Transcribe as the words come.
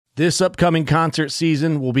This upcoming concert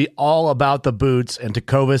season will be all about the boots, and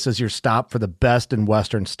Tecovas is your stop for the best in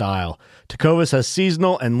Western style. Tecovas has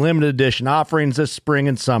seasonal and limited edition offerings this spring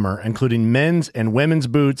and summer, including men's and women's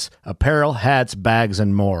boots, apparel, hats, bags,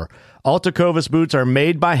 and more. All Tecovas boots are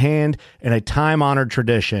made by hand in a time-honored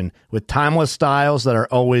tradition with timeless styles that are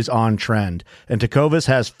always on trend. And Tecovas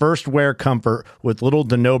has first wear comfort with little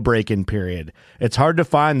to no break-in period. It's hard to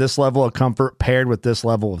find this level of comfort paired with this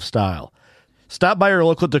level of style. Stop by your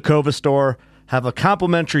local Tecovas store, have a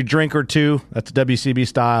complimentary drink or two, that's WCB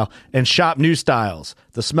style, and shop new styles.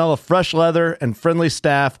 The smell of fresh leather and friendly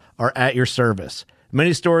staff are at your service.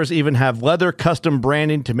 Many stores even have leather custom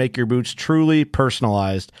branding to make your boots truly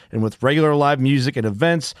personalized. And with regular live music and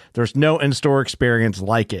events, there's no in-store experience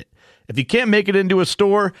like it. If you can't make it into a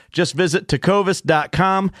store, just visit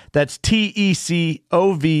tecovas.com. That's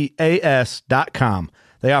TECOVAS.com.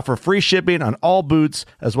 They offer free shipping on all boots,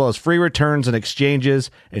 as well as free returns and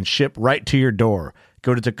exchanges, and ship right to your door.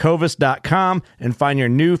 Go to tecovas.com and find your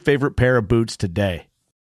new favorite pair of boots today.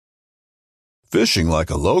 Fishing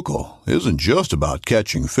like a local isn't just about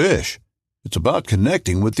catching fish. It's about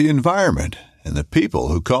connecting with the environment and the people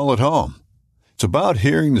who call it home. It's about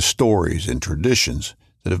hearing the stories and traditions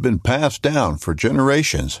that have been passed down for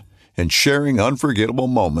generations and sharing unforgettable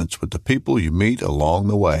moments with the people you meet along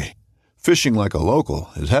the way. Fishing like a local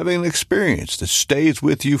is having an experience that stays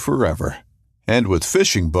with you forever. And with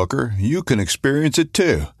Fishing Booker, you can experience it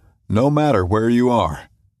too, no matter where you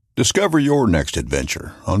are. Discover your next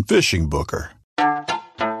adventure on Fishing Booker.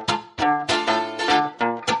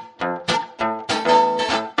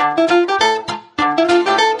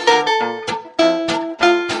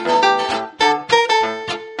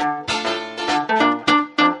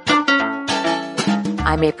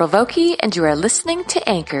 I'm April Vokey, and you are listening to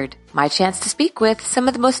Anchored, my chance to speak with some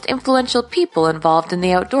of the most influential people involved in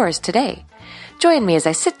the outdoors today. Join me as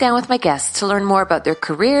I sit down with my guests to learn more about their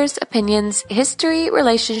careers, opinions, history,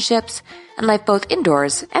 relationships, and life both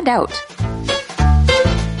indoors and out.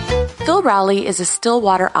 Phil Rowley is a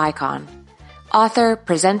Stillwater icon. Author,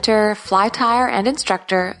 presenter, fly tyer, and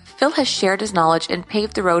instructor, Phil has shared his knowledge and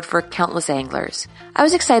paved the road for countless anglers. I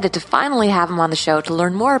was excited to finally have him on the show to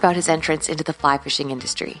learn more about his entrance into the fly fishing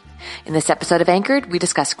industry. In this episode of Anchored, we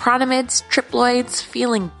discuss chironomids, triploids,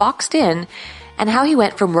 feeling boxed in, and how he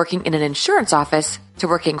went from working in an insurance office to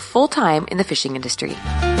working full-time in the fishing industry.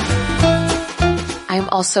 I am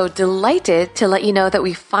also delighted to let you know that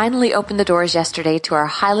we finally opened the doors yesterday to our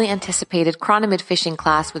highly anticipated chironomid fishing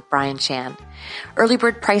class with Brian Chan. Early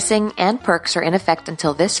bird pricing and perks are in effect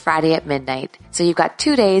until this Friday at midnight, so you've got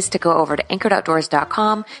 2 days to go over to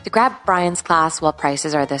anchoredoutdoors.com to grab Brian's class while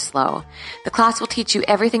prices are this low. The class will teach you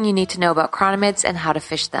everything you need to know about chironomids and how to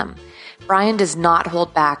fish them. Brian does not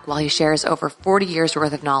hold back while he shares over 40 years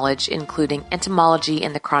worth of knowledge, including entomology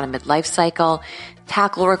in the chironomid life cycle,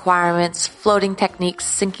 tackle requirements, floating techniques,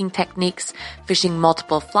 sinking techniques, fishing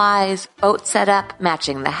multiple flies, boat setup,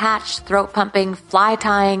 matching the hatch, throat pumping, fly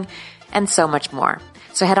tying, and so much more.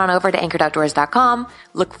 So head on over to anchoredoutdoors.com,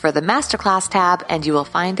 look for the Masterclass tab, and you will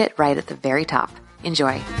find it right at the very top.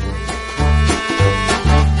 Enjoy.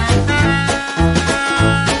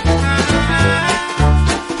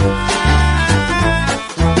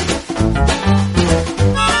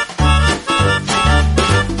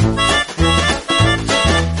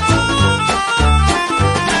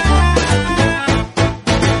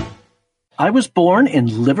 I was born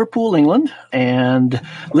in Liverpool, England, and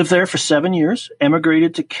lived there for 7 years,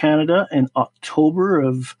 emigrated to Canada in October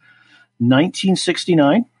of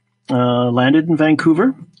 1969, landed in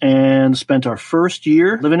Vancouver, and spent our first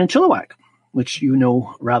year living in Chilliwack, which you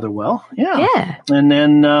know rather well. Yeah. And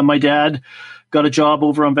then my dad got a job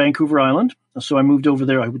over on Vancouver Island, so I moved over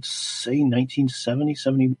there, I would say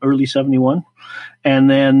 1970, early 71, and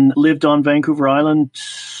then lived on Vancouver Island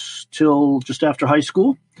till just after high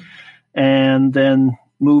school. And then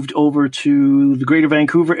moved over to the greater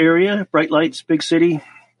Vancouver area, bright lights, big city,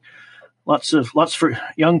 lots for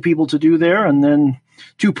young people to do there, and then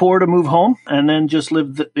too poor to move home, and then just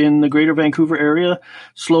lived in the greater Vancouver area,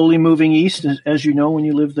 slowly moving east. As you know, when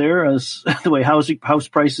you live there, as the way house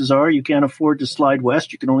prices are, you can't afford to slide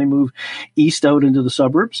west. You can only move east out into the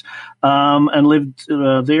suburbs, and lived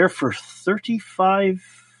there for 35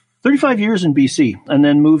 years in BC, and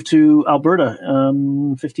then moved to Alberta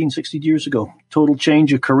 16 years ago. Total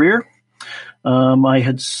change of career. I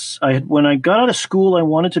had when I got out of school, I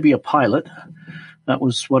wanted to be a pilot. That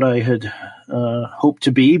was what I had hoped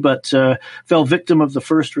to be, but fell victim of the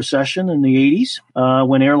first recession in the 80s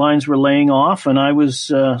when airlines were laying off, and I was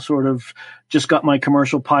sort of just got my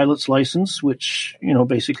commercial pilot's license, which,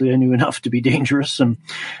 basically I knew enough to be dangerous, and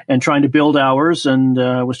trying to build hours, and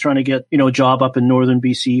was trying to get, a job up in northern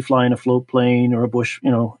BC, flying a float plane or a bush,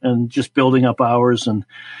 and just building up hours,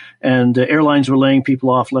 and airlines were laying people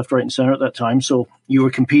off left, right, and center at that time. So you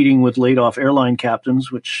were competing with laid off airline captains,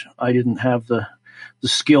 which I didn't have the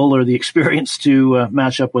skill or the experience to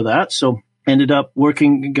match up with that. So ended up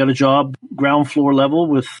got a job ground floor level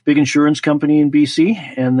with big insurance company in BC.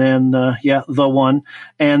 And then, the one.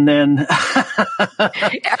 And then.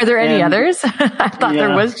 Are there any others? I thought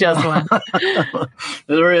there was just one.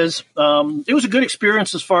 There is. It was a good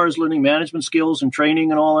experience as far as learning management skills and training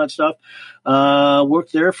and all that stuff.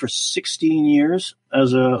 Worked there for 16 years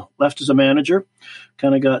left as a manager.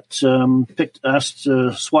 Kind of got asked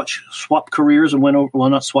to swap careers and went over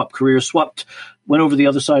the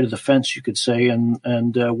other side of the fence, you could say,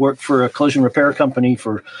 and worked for a collision repair company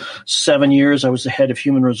for 7 years. I was the head of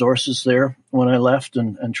human resources there when I left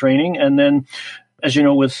and training. And then, as you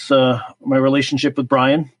know, with my relationship with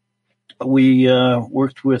Brian, we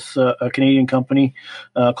worked with a Canadian company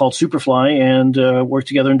called Superfly and worked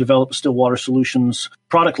together and developed a still water solutions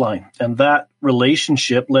product line. And that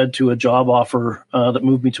relationship led to a job offer that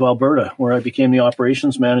moved me to Alberta, where I became the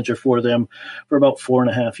operations manager for them for about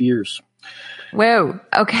 4.5 years. Whoa.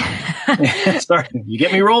 Okay. Sorry, you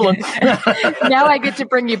get me rolling. Now I get to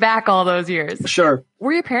bring you back all those years. Sure.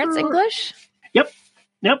 Were your parents English? Yep.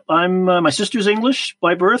 I'm my sister's English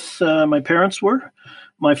by birth. My parents were.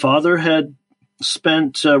 My father had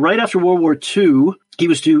spent right after World War II.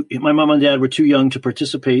 My mom and dad were too young to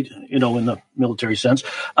participate, in the military sense.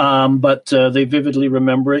 But they vividly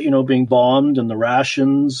remember it, being bombed and the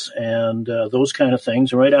rations and those kind of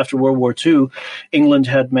things. And right after World War II, England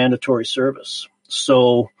had mandatory service.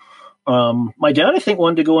 So my dad, I think,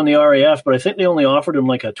 wanted to go in the RAF, but I think they only offered him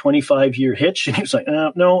like a 25-year hitch. And he was like,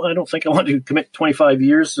 no, I don't think I want to commit 25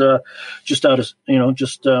 years just out of,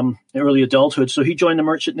 early adulthood. So he joined the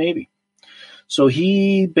Merchant Navy. So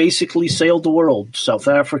he basically sailed the world, South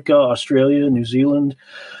Africa, Australia, New Zealand,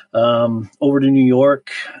 over to New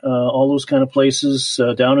York, all those kind of places,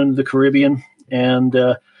 down into the Caribbean. And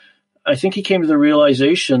I think he came to the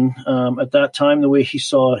realization at that time, the way he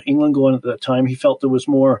saw England going at that time, he felt there was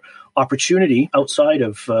more opportunity outside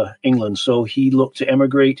of England. So he looked to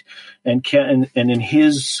emigrate, and in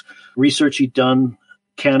his research he'd done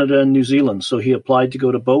Canada and New Zealand. So he applied to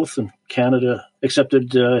go to both, and Canada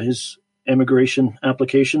accepted his immigration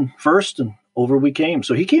application first, and over we came.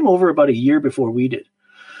 So he came over about a year before we did.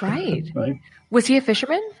 Right. Right. Was he a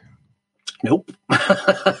fisherman? Nope.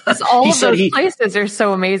 All of those places are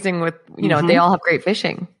so amazing with, they all have great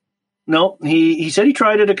fishing. No, he said he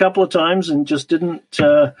tried it a couple of times and just didn't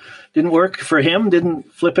work for him.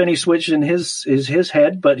 Didn't flip any switch in his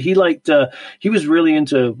head. But he was really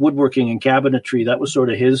into woodworking and cabinetry. That was sort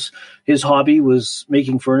of his hobby, was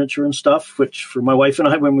making furniture and stuff. Which for my wife and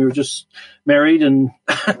I, when we were just married and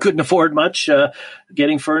couldn't afford much,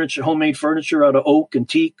 getting homemade furniture out of oak and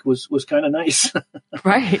teak was kind of nice.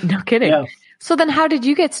 Right. No kidding. Yeah. So then, how did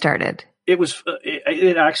you get started?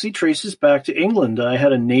 It actually traces back to England. I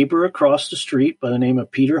had a neighbor across the street by the name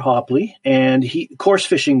of Peter Hopley, and course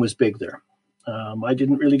fishing was big there. I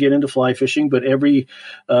didn't really get into fly fishing, but every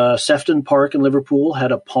Sefton Park in Liverpool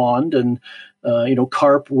had a pond, and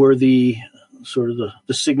carp were the sort of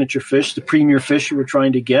the signature fish, the premier fish you were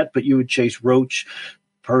trying to get. But you would chase roach,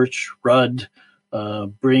 perch, rudd,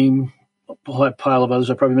 bream, a pile of others.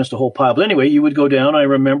 I probably missed a whole pile. But anyway, you would go down. I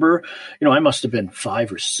remember, I must have been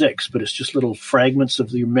 5 or 6, but it's just little fragments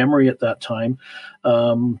of your memory at that time.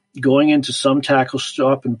 Going into some tackle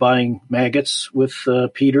shop and buying maggots with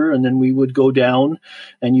Peter, and then we would go down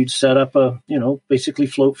and you'd set up basically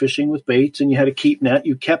float fishing with baits, and you had a keep net.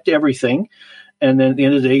 You kept everything. And then at the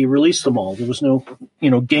end of the day, you released them all. There was no,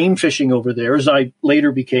 game fishing over there. As I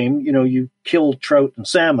later became, you killed trout and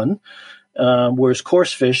salmon. Whereas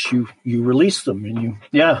coarse fish, you release them, and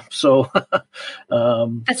so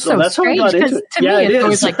that's so strange, because to me it's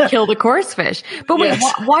always like kill the coarse fish. But wait,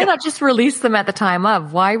 why not just release them at the time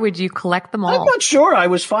of? Why would you collect them all? I'm not sure. I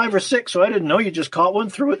was 5 or 6, so I didn't know. You just caught one,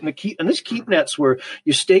 threw it in the keep, and this keep nets were,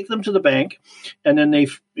 you stake them to the bank, and then they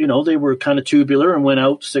were kind of tubular and went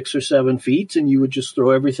out 6 or 7 feet, and you would just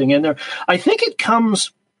throw everything in there. I think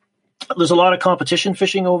there's a lot of competition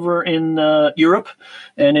fishing over in Europe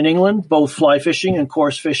and in England, both fly fishing and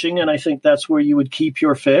coarse fishing. And I think that's where you would keep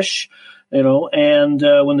your fish, and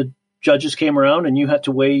when judges came around and you had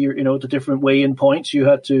to weigh your, the different weigh-in points. You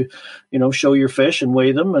had to, show your fish and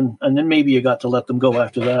weigh them. And then maybe you got to let them go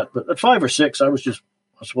after that. But at 5 or 6,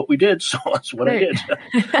 that's what we did. So that's what I did.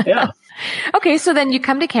 Yeah. Okay. So then you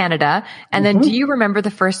come to Canada, and then do you remember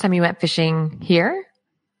the first time you went fishing here?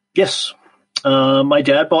 Yes. My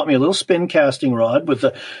dad bought me a little spin casting rod with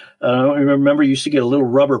I remember you used to get a little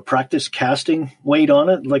rubber practice casting weight on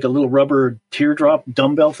it, like a little rubber teardrop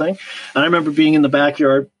dumbbell thing. And I remember being in the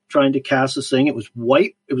backyard trying to cast this thing. It was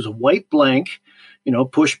white. It was a white blank,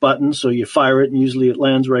 push button. So you fire it and usually it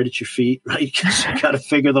lands right at your feet, right? Because you got to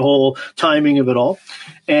figure the whole timing of it all.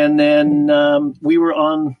 And then we were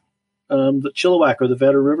on the Chilliwack or the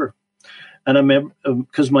Vedder River. And I remember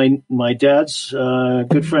because my dad's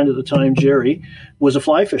good friend at the time, Jerry, was a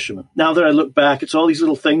fly fisherman. Now that I look back, it's all these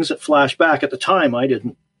little things that flash back. At the time, I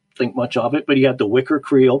didn't think much of it, but he had the wicker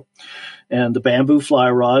creel and the bamboo fly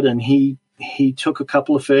rod, and he took a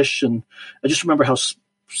couple of fish, and I just remember how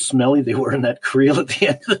smelly they were in that creel at the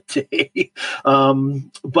end of the day.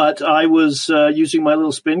 But I was using my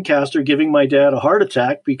little spin caster, giving my dad a heart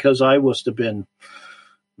attack because I must have been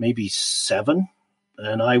maybe 7.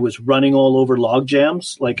 And I was running all over log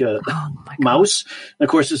jams like a mouse. And of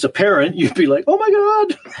course, as a parent, you'd be like, "Oh my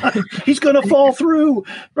God, he's going to fall through,"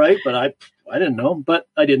 right? But I didn't know, but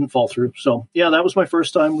I didn't fall through. So yeah, that was my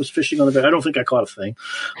first time was fishing on the Vedder. I don't think I caught a thing.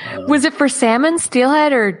 Was it for salmon,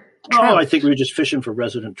 steelhead, or trout? Oh, I think we were just fishing for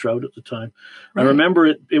resident trout at the time. Right. I remember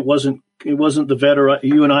it wasn't the Vedder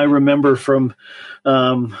you and I remember from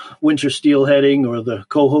winter steelheading or the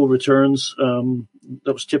coho returns.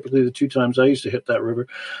 That was typically the 2 times I used to hit that river,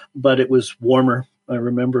 but it was warmer. I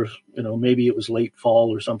remember, maybe it was late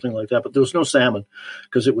fall or something like that, but there was no salmon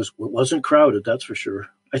because it wasn't crowded. That's for sure.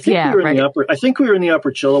 I think we were in the upper. I think we were in the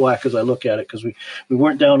upper Chilliwack as I look at it because we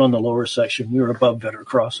weren't down on the lower section. We were above Vedder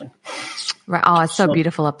Crossing. Right. Oh, it's so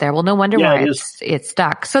beautiful up there. Well, no wonder why it's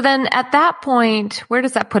stuck. So then, at that point, where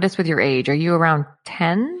does that put us with your age? Are you around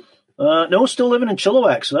 10? No, still living in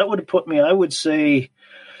Chilliwack. So that would have put me, I would say,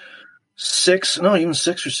 6 or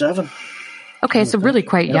 7. Okay, so really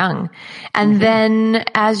quite young. And then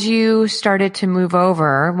as you started to move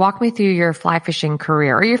over, walk me through your fly fishing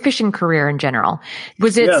career or your fishing career in general.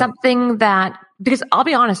 Was it something that, because I'll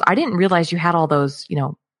be honest, I didn't realize you had all those,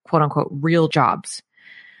 quote unquote, real jobs.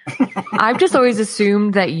 I've just always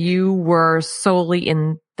assumed that you were solely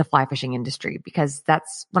in the fly fishing industry because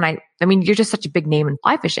that's when you're just such a big name in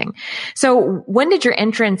fly fishing. So when did your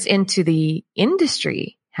entrance into the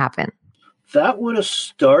industry happen? That would have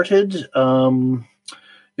started,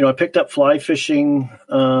 I picked up fly fishing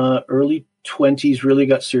early 20s, really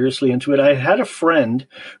got seriously into it. I had a friend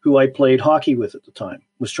who I played hockey with at the time,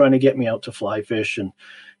 was trying to get me out to fly fish and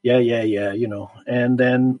And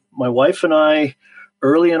then my wife and I,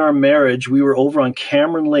 early in our marriage, we were over on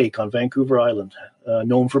Cameron Lake on Vancouver Island,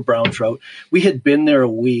 known for brown trout. We had been there a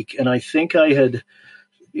week, and I think I had,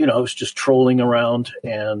 I was just trolling around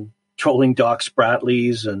and trolling Doc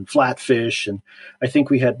Spratley's and flatfish. And I think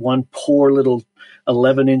we had one poor little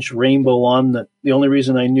 11-inch rainbow on that. The only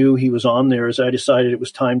reason I knew he was on there is I decided it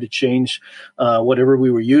was time to change whatever we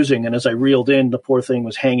were using. And as I reeled in, the poor thing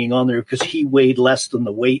was hanging on there because he weighed less than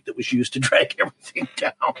the weight that was used to drag everything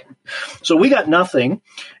down. So we got nothing.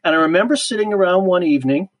 And I remember sitting around one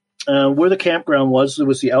evening where the campground was. There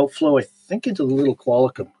was the outflow, I think, into the Little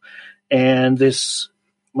Qualicum. And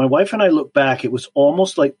my wife and I looked back. It was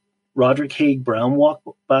almost like Roderick Haig Brown walked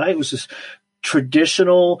by. It was this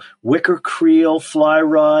traditional wicker creel, fly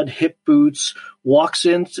rod, hip boots, walks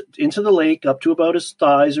into the lake up to about his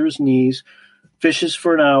thighs or his knees, fishes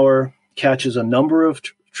for an hour, catches a number of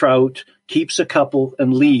trout, keeps a couple,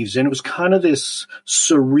 and leaves. And it was kind of this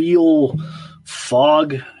surreal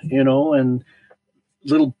fog, and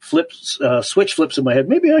little switch flips in my head.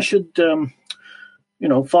 Maybe I should,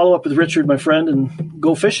 follow up with Richard, my friend, and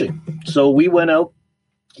go fishing. So we went out.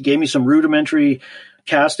 He gave me some rudimentary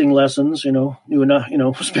casting lessons,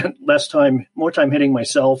 spent more time hitting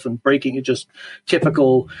myself and breaking it, just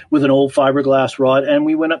typical with an old fiberglass rod. And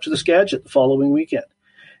we went up to the Skagit the following weekend.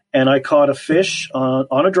 And I caught a fish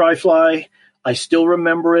on a dry fly. I still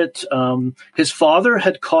remember it. His father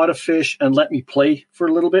had caught a fish and let me play for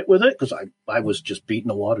a little bit with it because I was just beating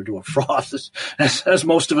the water to a froth, as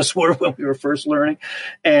most of us were when we were first learning.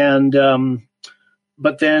 And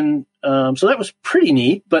but then, so that was pretty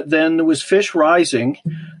neat. But then there was fish rising.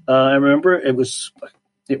 I remember it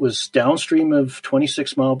was downstream of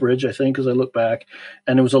 26 Mile Bridge, I think, as I look back.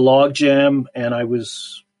 And it was a log jam, and I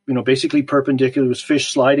was, basically perpendicular. There was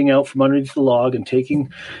fish sliding out from underneath the log and taking,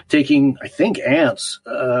 I think, ants.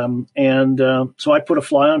 So I put a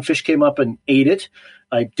fly on. Fish came up and ate it.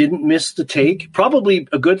 I didn't miss the take. Probably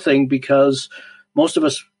a good thing, because most of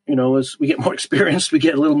us, as we get more experienced, we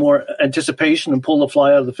get a little more anticipation and pull the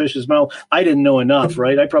fly out of the fish's mouth. I didn't know enough,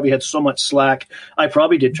 right? I probably had so much slack. I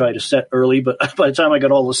probably did try to set early, but by the time I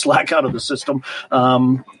got all the slack out of the system,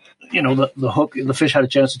 the hook, the fish had a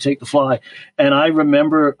chance to take the fly. And I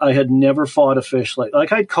remember I had never fought a fish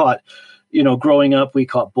like I'd caught, growing up, we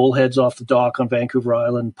caught bullheads off the dock on Vancouver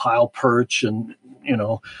Island, pile perch, and,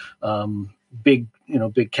 big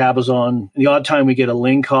cabezon. The odd time we get a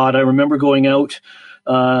lingcod. I remember going out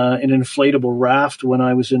in an inflatable raft when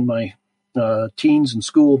I was in my teens in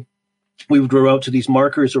school. We would go out to these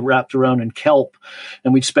markers wrapped around in kelp,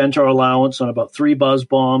 and we'd spend our allowance on about 3 buzz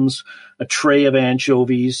bombs, a tray of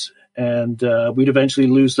anchovies, and we'd eventually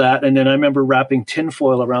lose that. And then I remember wrapping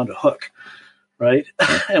tinfoil around a hook, right?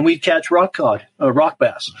 And we'd catch rock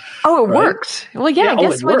bass. Oh, it right? worked. Well, yeah, I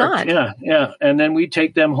guess why not? Yeah. And then we'd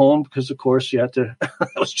take them home because, of course, you had to, that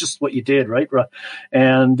was just what you did, right?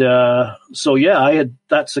 And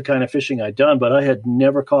that's the kind of fishing I'd done, but I had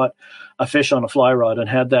never caught a fish on a fly rod and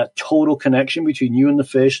had that total connection between you and the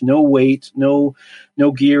fish, no weight, no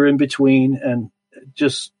gear in between. And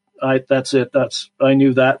just, that's it. I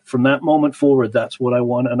knew that from that moment forward, that's what I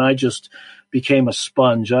wanted. And I just became a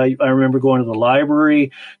sponge. I remember going to the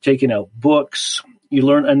library, taking out books. You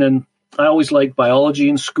learn, and then I always liked biology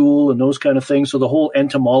in school and those kind of things. So the whole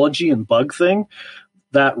entomology and bug thing,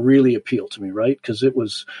 that really appealed to me, right? Because it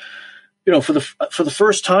was, for the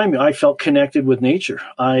first time, I felt connected with nature.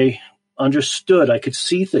 I understood. I could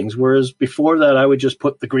see things. Whereas before that, I would just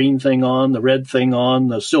put the green thing on, the red thing on,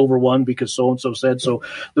 the silver one because so and so said. So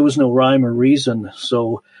there was no rhyme or reason.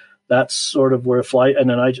 So that's sort of where and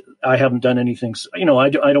then I haven't done anything.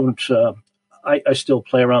 I still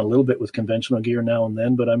play around a little bit with conventional gear now and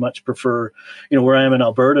then, but I much prefer, where I am in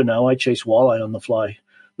Alberta now, I chase walleye on the fly.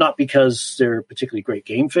 Not because they're particularly great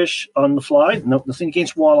game fish on the fly. No, nothing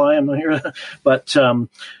against walleye. I'm not here, but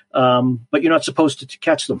you're not supposed to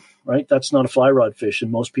catch them, right? That's not a fly rod fish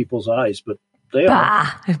in most people's eyes, but they are.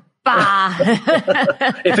 Bah.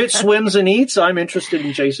 If it swims and eats, I'm interested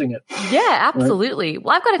in chasing it. Yeah, absolutely. Right?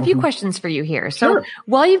 Well, I've got a few questions for you here. So sure.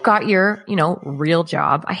 While you've got your, real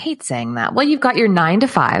job, I hate saying that. Well, you've got your 9 to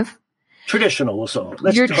 5. Traditional. So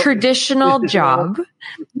your traditional job.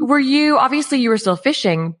 Obviously you were still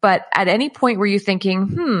fishing, but at any point were you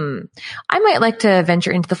thinking, I might like to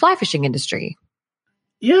venture into the fly fishing industry?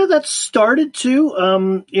 Yeah, that started to,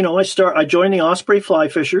 I joined the Osprey Fly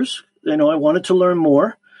Fishers. I wanted to learn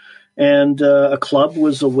more. And a club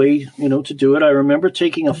was a way, to do it. I remember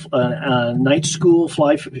taking a night school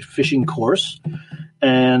fly fishing course,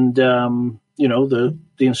 and the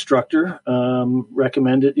instructor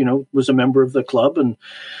recommended, was a member of the club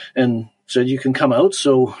and said you can come out.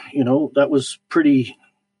 So that was pretty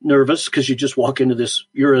nervous because you just walk into this.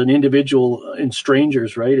 You're an individual in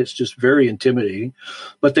strangers, right? It's just very intimidating.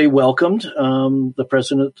 But they welcomed the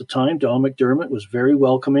president at the time, Don McDermott, was very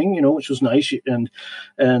welcoming, which was nice.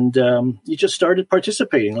 And you just started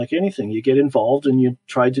participating like anything. You get involved and you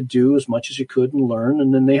tried to do as much as you could and learn.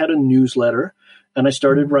 And then they had a newsletter, and I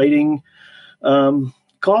started writing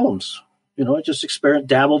columns. I just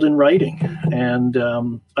dabbled in writing, and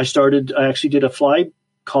I actually did a fly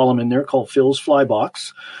column in there called Phil's Fly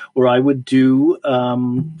Box, where I would do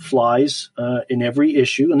flies in every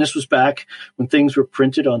issue. And this was back when things were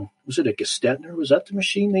printed on, was it a Gestetner? Was that the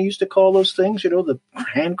machine they used to call those things? The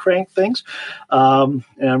hand crank things. And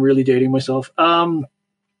I'm really dating myself. So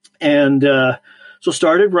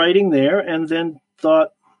started writing there, and then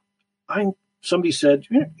thought, somebody said,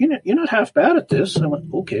 you're not half bad at this. I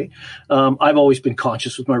went, okay. I've always been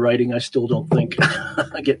conscious with my writing. I still don't think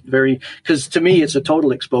I get because to me, it's a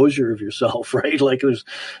total exposure of yourself, right? Like there's,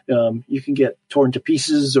 you can get torn to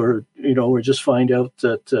pieces or just find out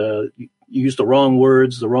that, you use the wrong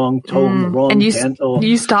words, the wrong tone, the wrong intent.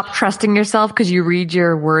 You stop trusting yourself because you read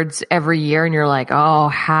your words every year and you're like, oh,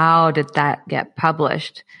 how did that get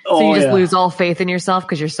published? So you just lose all faith in yourself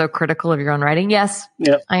because you're so critical of your own writing. Yes.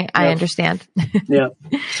 Yeah. I understand. Yeah.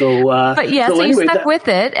 So, but yeah, so you stuck with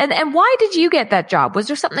it. And why did you get that job? Was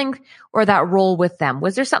there something, or that role with them?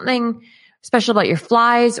 Was there something special about your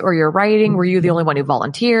flies or your writing? Were you the only one who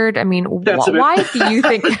volunteered? I mean, why do you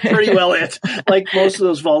think? Pretty well it. Like most of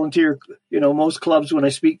those volunteer, most clubs, when I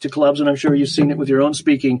speak to clubs, and I'm sure you've seen it with your own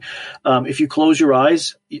speaking, if you close your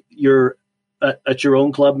eyes, you're at your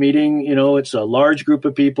own club meeting, it's a large group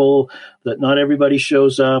of people that not everybody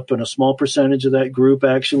shows up, and a small percentage of that group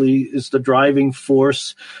actually is the driving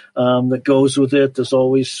force that goes with it. There's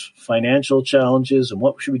always financial challenges and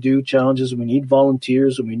what should we do challenges, and we need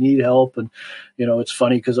volunteers and we need help. And, it's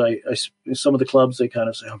funny because I some of the clubs, they kind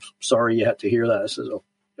of say, I'm sorry you had to hear that. I says, oh,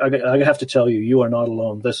 I have to tell you, you are not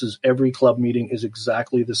alone. Every club meeting is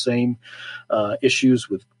exactly the same issues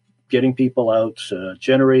with getting people out,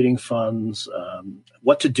 generating funds,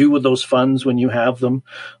 what to do with those funds when you have them.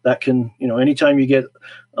 That can, anytime you get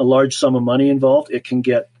a large sum of money involved, it can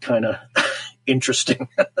get kind of interesting,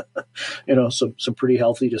 some pretty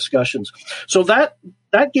healthy discussions. So that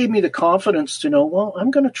gave me the confidence to know, well, I'm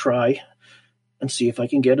going to try and see if I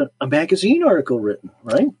can get a magazine article written,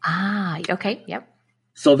 right? Okay. Yep.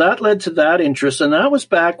 So that led to that interest. And that was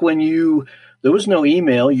back when there was no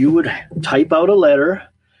email. You would type out a letter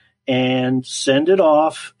and send it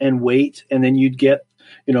off and wait, and then you'd get,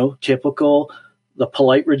 typical, the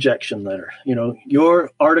polite rejection letter.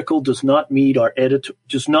 Your article does not meet our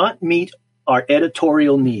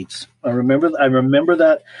editorial needs. I remember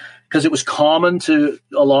that because it was common to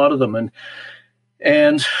a lot of them,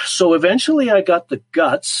 and so eventually I got the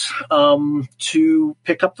guts to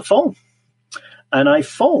pick up the phone, and I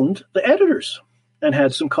phoned the editors and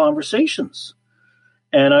had some conversations.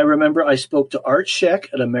 And I remember I spoke to Art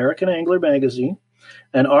Scheck at American Angler Magazine,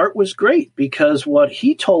 and Art was great because what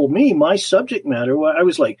he told me, my subject matter, I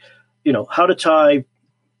was like, how to tie,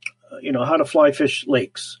 how to fly fish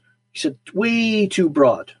lakes. He said, way too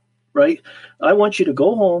broad, right? I want you to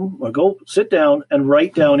go home or go sit down and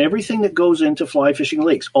write down everything that goes into fly fishing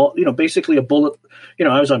lakes. All, basically a bullet,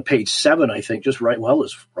 I was on page 7, I think, just write, well,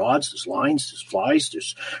 there's rods, there's lines, there's flies,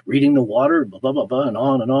 there's reading the water, blah, blah, blah, blah, and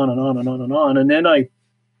on and on and on and on and on. And then I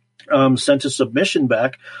sent a submission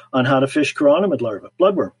back on how to fish chironomid larva,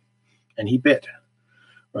 bloodworm, and he bit,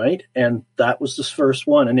 right? And that was the first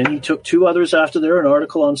one. And then he took 2 others after there, an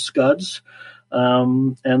article on scuds,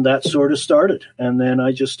 and that sort of started. And then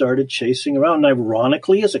I just started chasing around. And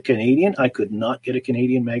ironically, as a Canadian, I could not get a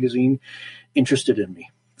Canadian magazine interested in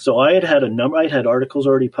me. So I had articles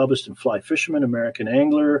already published in Fly Fisherman, American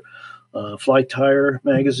Angler, Fly Tire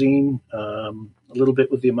magazine, a little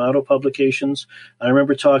bit with the Amato publications. I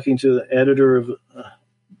remember talking to the editor of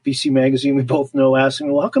BC Magazine, we both know,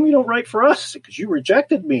 asking, well, how come you don't write for us? Because you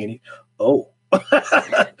rejected me. And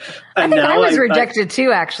I think I was rejected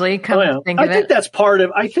too, actually. I think that's part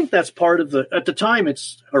of the, at the time,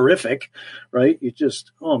 it's horrific, right? You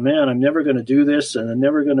just, oh man, I'm never going to do this, and I'm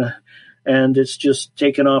never going to, and it's just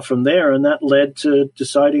taken off from there. And that led to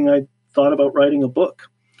deciding I thought about writing a book,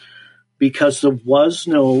 because there was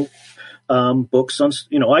no books on,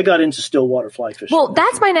 I got into stillwater fly fishing. Well,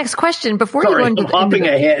 that's my next question. Before you go into hopping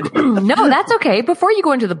ahead. No, that's okay. Before you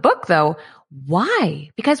go into the book, though, why?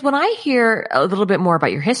 Because when I hear a little bit more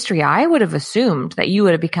about your history, I would have assumed that you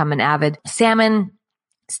would have become an avid salmon,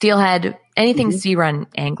 steelhead, anything sea run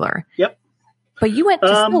angler. Yep. But you went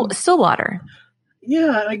to Stillwater.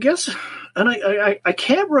 Yeah, I guess. And I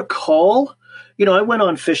can't recall. I went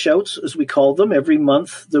on fish outs, as we called them. Every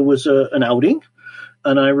month there was an outing.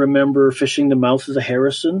 And I remember fishing the mouth of the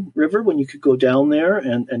Harrison River when you could go down there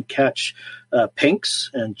and catch pinks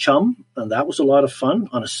and chum. And that was a lot of fun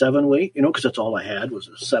on a 7-weight, because that's all I had was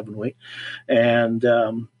a 7-weight. And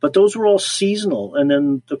but those were all seasonal. And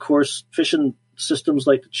then, of course, fishing systems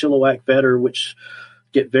like the Chilliwack Vetter, which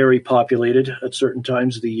get very populated at certain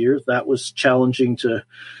times of the year, that was challenging to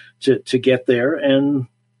get there. And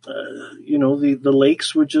the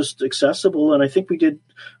lakes were just accessible. And I think we did,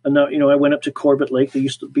 I went up to Corbett Lake.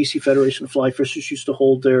 BC Federation of Fly Fishers used to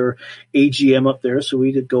hold their AGM up there. So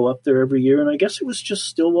we did go up there every year. And I guess it was just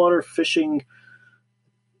stillwater fishing,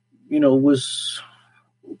 was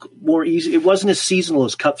more easy. It wasn't as seasonal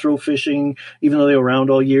as cutthroat fishing, even though they were around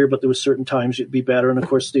all year, but there was certain times it'd be better. And of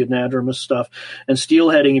course the anadromous stuff and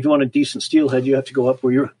steelheading. If you want a decent steelhead, you have to go up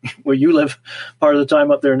where you live part of the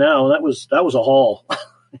time up there now. And that was a haul.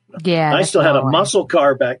 Yeah, I still had a muscle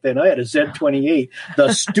car back then. I had a Z28,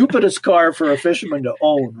 the stupidest car for a fisherman to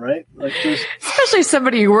own, right? Especially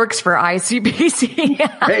somebody who works for ICBC.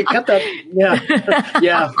 Hey, cut that.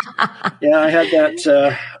 Yeah. I had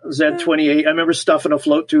that Z28. I remember stuffing a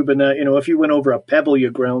float tube in that. If you went over a pebble, you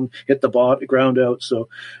hit the ground out. So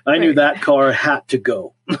I knew that car had to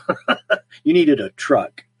go. You needed a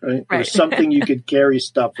truck. Right? Or something you could carry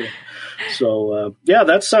stuff in. So,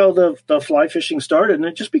 that's how the fly fishing started. And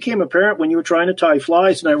it just became apparent when you were trying to tie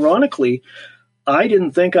flies. And ironically, I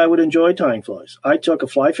didn't think I would enjoy tying flies. I took a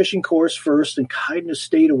fly fishing course first and kind of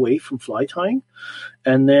stayed away from fly tying.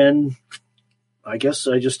 And then I guess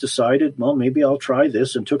I just decided, well, maybe I'll try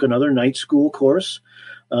this, and took another night school course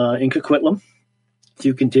in Coquitlam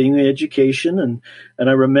through continuing education. And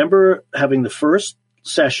I remember having the first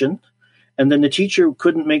session, and then the teacher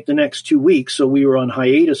couldn't make the next 2 weeks, so we were on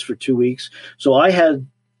hiatus for 2 weeks. So I had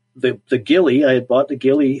the ghillie. I had bought the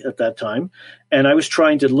ghillie at that time, and I was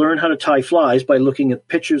trying to learn how to tie flies by looking at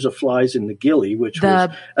pictures of flies in the ghillie, which was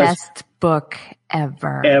the best book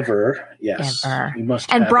ever. Ever, yes. Ever. You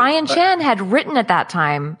must and have Brian it. Chan had written at that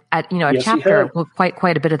time a Yes, chapter,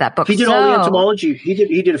 quite a bit of that book. He did all the entomology. He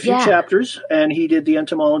did a few Yeah. chapters, and he did the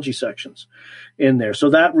entomology sections in there. So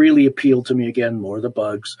that really appealed to me again, more the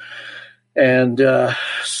bugs. And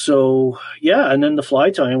so, yeah, and then the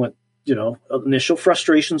fly tying went, initial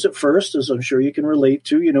frustrations at first, as I'm sure you can relate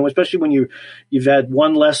to, especially when you've had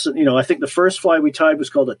one lesson. I think the first fly we tied was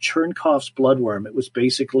called a Chernkopf's bloodworm. It was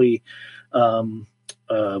basically wool,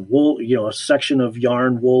 a section of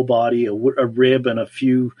yarn, wool body, a rib, and a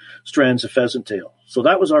few strands of pheasant tail. So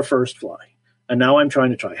that was our first fly. And now I'm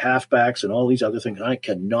trying to try halfbacks and all these other things. I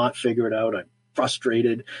cannot figure it out. I'm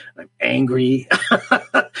frustrated. I'm angry.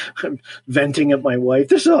 I'm venting at my wife.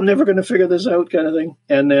 I'm never going to figure this out, kind of thing.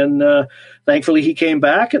 And then thankfully he came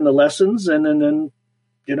back and the lessons, and then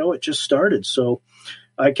it just started. So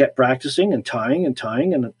I kept practicing and tying,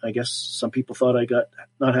 and I guess some people thought I got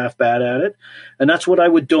not half bad at it. And that's what I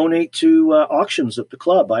would donate to auctions at the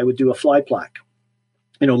club. I would do a fly plaque.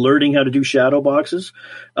 Learning how to do shadow boxes.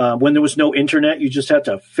 When there was no internet, you just had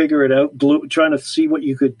to figure it out, trying to see what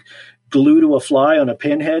you could glue to a fly on a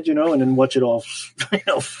pinhead, and then watch it all,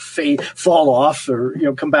 fall off, or,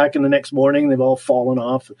 come back in the next morning, they've all fallen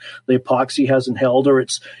off. The epoxy hasn't held, or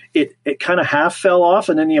it kind of half fell off,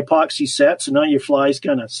 and then the epoxy sets, and now your fly's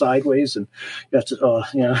kind of sideways, and you have to,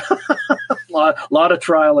 lot of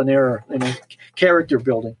trial and error, character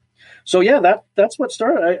building. So yeah, that's what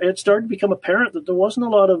started. It started to become apparent that there wasn't a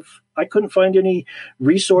lot of, I couldn't find any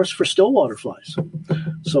resource for stillwater flies.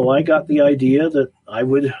 So I got the idea that I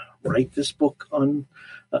would write this book on,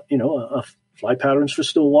 fly patterns for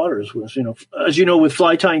still waters. As you know, with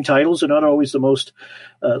fly tying titles, they're not always the most,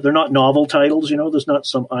 they're not novel titles. There's not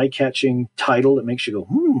some eye-catching title that makes you go,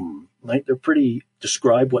 right? They're pretty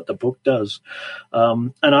describe what the book does.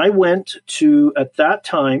 And I went to, at that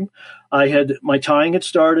time, my tying had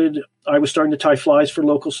started. I was starting to tie flies for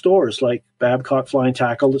local stores like Babcock Fly and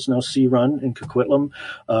Tackle, that's now Sea Run in Coquitlam,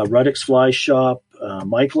 Ruddock's Fly Shop,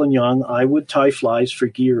 Michael and Young. I would tie flies for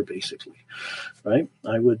gear, basically, right?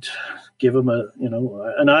 I would give them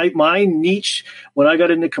my niche, when I got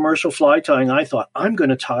into commercial fly tying, I thought, I'm going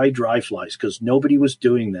to tie dry flies because nobody was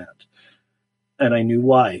doing that. And I knew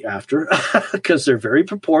why after, because they're very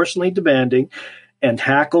proportionally demanding, and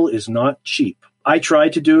hackle is not cheap. I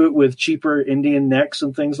tried to do it with cheaper Indian necks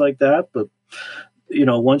and things like that, but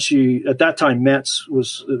at that time, Metz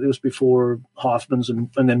was before Hoffman's, and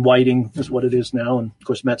then Whiting is what it is now. And of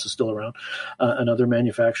course, Metz is still around, and other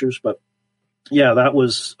manufacturers. But yeah,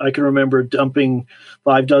 I can remember dumping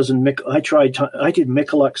 5 dozen. I did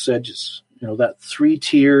Michalak sedges, that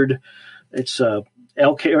 3-tiered, it's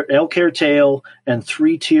elk hair tail and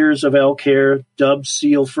 3 tiers of elk hair, dub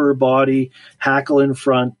seal fur body, hackle in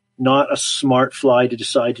front. Not a smart fly to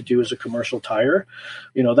decide to do as a commercial tire.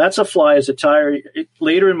 That's a fly as a tire.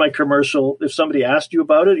 Later in my commercial, if somebody asked you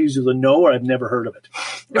about it, it's either no or I've never heard of it.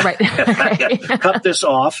 Right. Cut this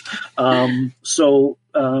off. So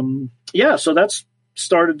that's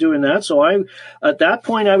started doing that. So at that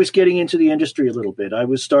point, I was getting into the industry a little bit. I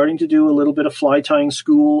was starting to do a little bit of fly tying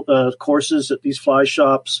school courses at these fly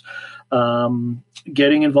shops.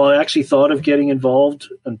 Getting involved. I actually thought of getting involved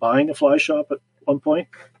and buying a fly shop at one point.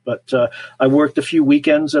 But I worked a few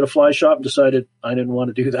weekends at a fly shop and decided I didn't want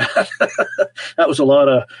to do that. That was a lot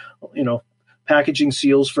of, packaging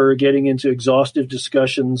seals for getting into exhaustive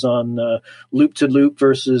discussions on loop-to-loop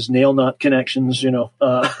versus nail knot connections,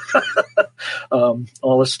 all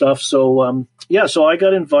this stuff. So, so I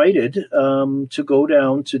got invited to go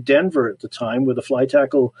down to Denver at the time where the Fly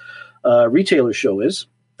Tackle retailer show is.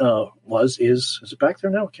 Is it back there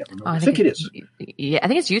now? I can't remember. I think it is. Yeah, I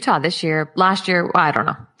think it's Utah this year. Last year, I don't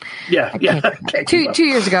know. Yeah. 2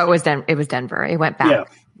 years ago, it was Denver. It went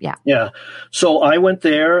back. Yeah. So I went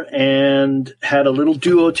there and had a little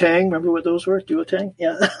duotang. Remember what those were? Duotang?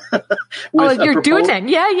 Yeah. Your duotang.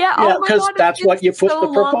 Yeah. Oh, because that's what you put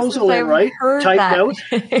the proposal in, right? Typed out.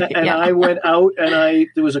 And I went out and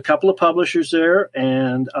there was a couple of publishers there,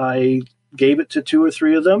 and I gave it to 2 or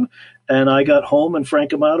 3 of them. And I got home and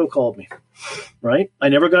Frank Amato called me, right? I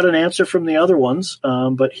never got an answer from the other ones,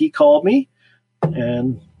 but he called me,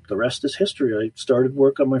 and the rest is history. I started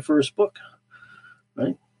work on my first book,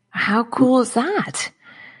 right? How cool is that?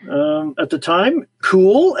 at the time.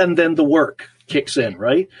 Cool. And then the work kicks in,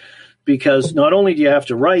 right? Because not only do you have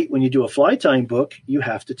to write when you do a fly tying book, you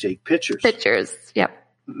have to take pictures. Yep.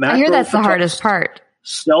 I hear that's the hardest part.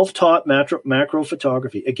 Self-taught macro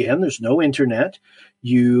photography. Again, there's no internet.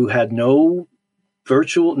 You had no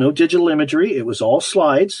digital imagery. It was all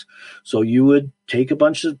slides. So you would take a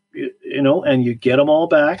bunch of, and you get them all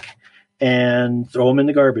back and throw them in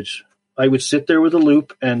the garbage. I would sit there with a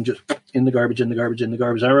loop and just in the garbage.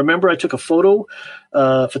 I remember I took a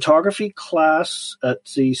photography class at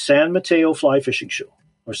the San Mateo Fly Fishing Show.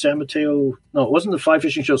 Or San Mateo, no, it wasn't the fly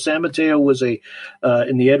fishing show. San Mateo was in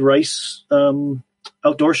the Ed Rice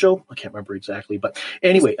outdoor show. I can't remember exactly, but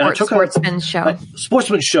anyway, I took Sportsman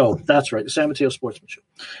Show. That's right, the San Mateo Sportsman Show.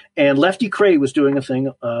 And Lefty Kreh was doing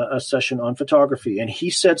a session on photography, and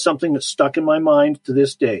he said something that stuck in my mind to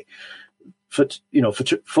this day.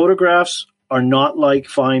 Photographs are not like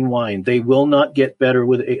fine wine. They will not get better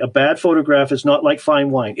with a bad photograph is not like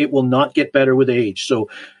fine wine. It will not get better with age. So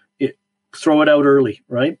throw it out early,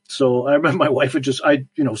 right? So I remember my wife would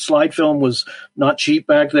slide film was not cheap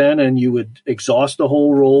back then, and you would exhaust the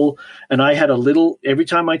whole roll. And I had every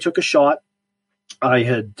time I took a shot, I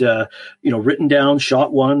had, written down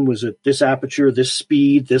shot one was at this aperture, this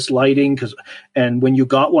speed, this lighting. And when you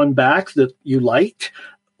got one back that you liked,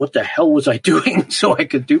 what the hell was I doing so I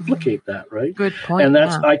could duplicate that, right? Good point. And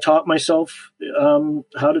I taught myself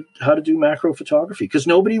how to do macro photography, because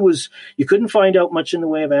you couldn't find out much in the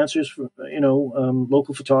way of answers from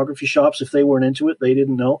local photography shops. If they weren't into it, they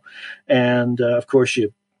didn't know. And of course,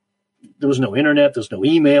 there was no internet, there's no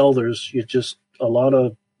email, there's just a lot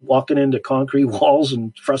of walking into concrete walls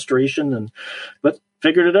and frustration, but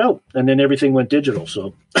figured it out. And then everything went digital.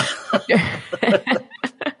 So.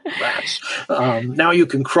 Now you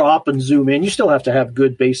can crop and zoom in. You still have to have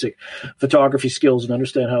good basic photography skills and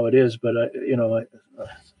understand how it is. But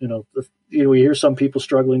we hear some people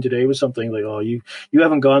struggling today with something like, oh, you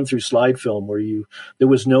haven't gone through slide film where there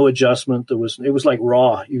was no adjustment. It was like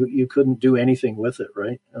raw. You couldn't do anything with it,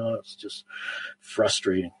 right? It's just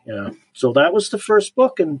frustrating. Yeah. So that was the first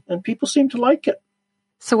book, and people seemed to like it.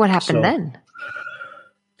 So what happened then?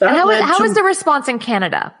 And how was the response in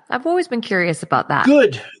Canada? I've always been curious about that.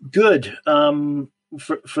 Good.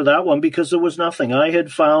 For that one, because there was nothing. I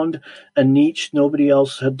had found a niche nobody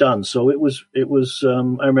else had done. So it was.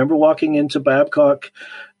 I remember walking into Babcock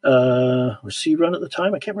or Sea Run at the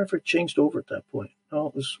time. I can't remember if it changed over at that point. No,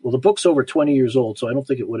 it was. Well, the book's over 20 years old, so I don't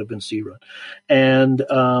think it would have been Sea Run. And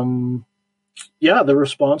the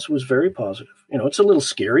response was very positive. It's a little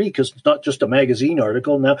scary because it's not just a magazine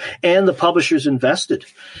article now, and the publisher's invested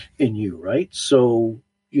in you, right? So,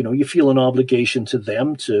 you feel an obligation to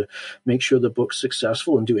them to make sure the book's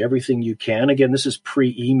successful and do everything you can. Again, this is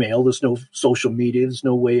pre-email. There's no social media. There's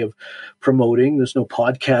no way of promoting. There's no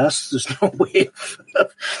podcasts. There's no way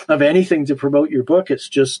of anything to promote your book. It's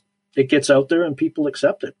just, it gets out there and people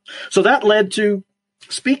accept it. So that led to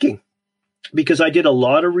speaking, because I did a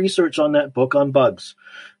lot of research on that book on bugs.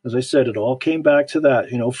 As I said, it all came back to that.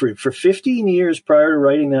 For 15 years prior to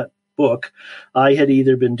writing that book, I had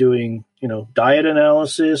either been doing, diet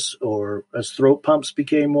analysis, or as throat pumps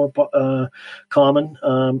became more common.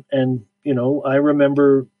 I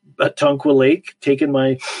remember at Tonquin Lake taking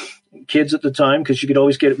my kids at the time, because you could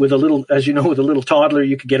always get it with a little toddler,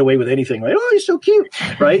 you could get away with anything, right? Oh, he's so cute,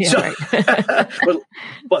 right? Yeah, right.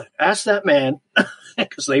 but ask that man,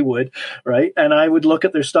 because they would, right? And I would look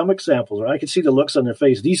at their stomach samples, right? I could see the looks on their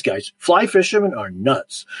face. These guys, fly fishermen, are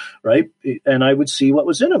nuts, right? And I would see what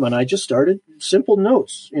was in them, and I just started simple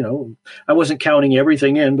notes. I wasn't counting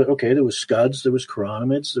everything in, but okay, there was scuds, there was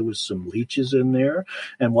chironomids, there was some leeches in there,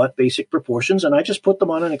 and what basic proportions, and I just put them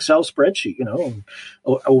on an Excel spreadsheet. And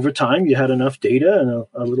over time, you had enough data and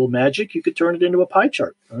a little magic, you could turn it into a pie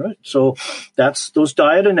chart. All right, so that's those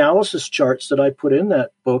diet analysis charts that I put in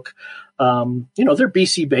that book. They're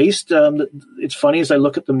BC based. It's funny, as I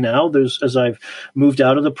look at them now, as I've moved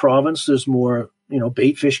out of the province, there's more,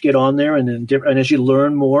 bait fish get on there, and as you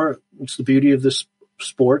learn more, it's the beauty of this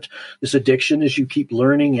sport, this addiction, is you keep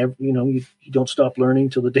learning. You don't stop learning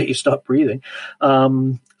till the day you stop breathing.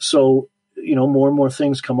 So more and more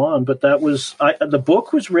things come on. But the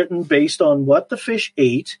book was written based on what the fish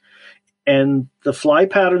ate and the fly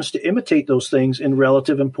patterns to imitate those things in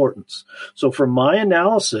relative importance. So for my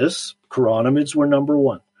analysis, chironomids were number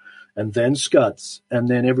one, and then scuds, and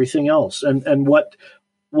then everything else. And what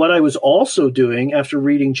I was also doing after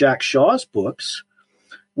reading Jack Shaw's books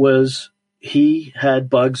was he had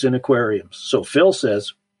bugs in aquariums. So Phil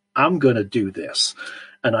says, I'm going to do this.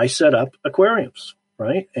 And I set up aquariums,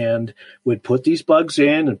 right? And would put these bugs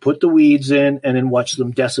in and put the weeds in and then watch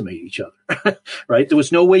them decimate each other, right? There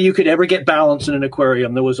was no way you could ever get balance in an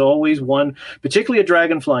aquarium. There was always one, particularly a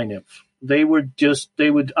dragonfly nymph.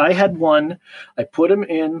 I had one, I put him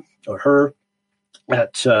in, or her,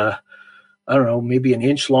 at, I don't know, maybe an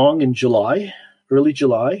inch long in July, early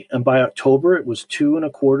July. And by October, it was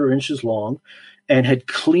 2.25 inches long and had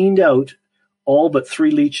cleaned out all but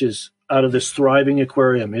 3 leeches out of this thriving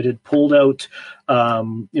aquarium. It had pulled out,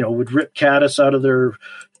 would rip caddis out of their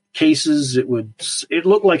cases. It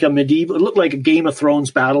looked like it looked like a Game of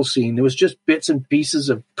Thrones battle scene. There was just bits and pieces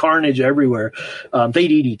of carnage everywhere.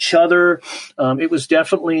 They'd eat each other. It was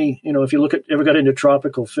definitely, if you ever got into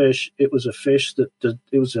tropical fish, it was a fish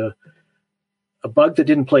it was a bug that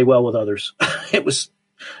didn't play well with others. It was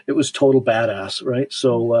total badass, right?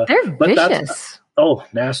 So, they're vicious. Oh,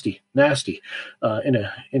 nasty, in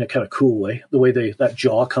a kind of cool way, the way that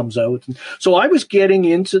jaw comes out. And so I was getting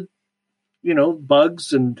into,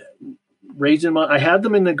 bugs and raising them. I had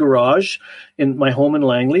them in the garage in my home in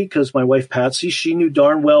Langley because my wife, Patsy, she knew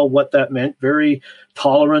darn well what that meant. Very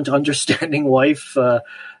tolerant, understanding wife,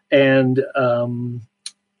 and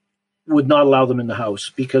would not allow them in the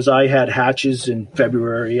house because I had hatches in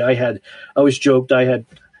February. I always joked I had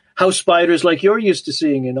house spiders like you're used to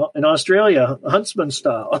seeing in Australia, huntsman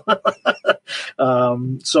style.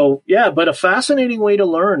 But a fascinating way to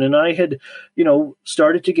learn. And I had,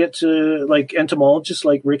 started to get to like entomologists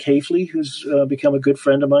like Rick Hafley, who's become a good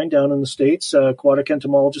friend of mine down in the States, aquatic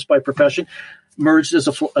entomologist by profession, merged as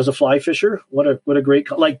a fly fisher. What a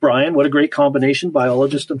great, like Brian, what a great combination,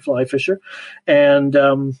 biologist and fly fisher. And,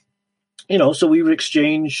 so we would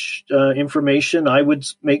exchange information. I would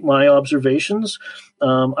make my observations.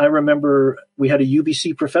 I remember we had a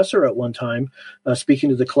UBC professor at one time speaking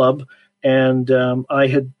to the club, and I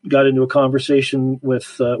had got into a conversation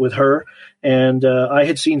with her, and I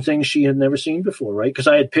had seen things she had never seen before, right? Because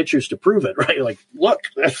I had pictures to prove it, right? Like, look,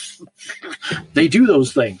 they do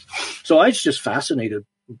those things. So I was just fascinated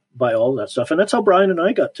by all that stuff, and that's how Brian and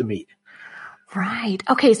I got to meet. Right.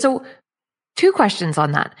 Okay, so 2 questions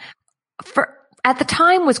on that. At the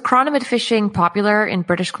time, was chironomid fishing popular in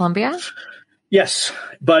British Columbia? Yes,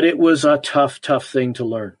 but it was a tough thing to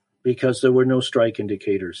learn because there were no strike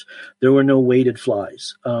indicators. There were no weighted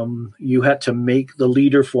flies. You had to make the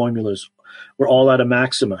leader formulas. We're all out of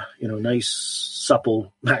Maxima, nice,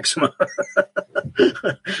 supple Maxima.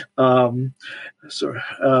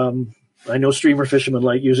 I know streamer fishermen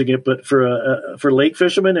like using it, but for lake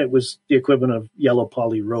fishermen, it was the equivalent of yellow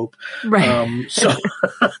poly rope. Right. So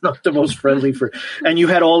not the most friendly and you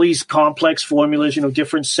had all these complex formulas,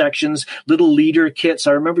 different sections, little leader kits.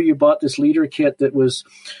 I remember you bought this leader kit that was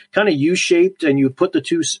kind of U-shaped, and you put the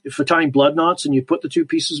 2 for tying blood knots, and you put the 2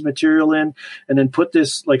 pieces of material in, and then put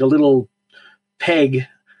this like a little peg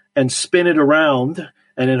and spin it around,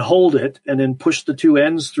 and then hold it, and then push the 2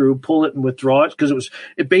 ends through, pull it and withdraw it. Because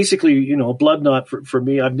it basically, a blood knot for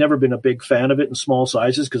me, I've never been a big fan of it in small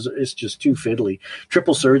sizes because it's just too fiddly.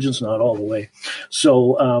 Triple surgeon's not all the way.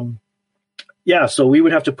 So, so we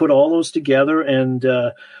would have to put all those together. And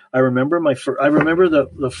I remember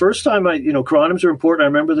the first time chironomids are important. I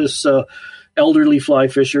remember this elderly fly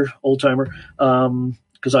fisher, old timer,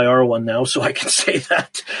 because I are one now, so I can say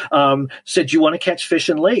that, said, "Do you want to catch fish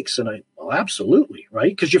in lakes?" And well, absolutely,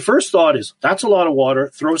 right? Because your first thought is, that's a lot of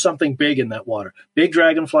water, throw something big in that water. Big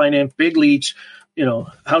dragonfly nymph, big leech,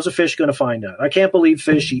 how's a fish going to find that? I can't believe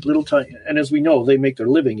fish eat little tiny, and as we know, they make their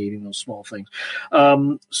living eating those small things.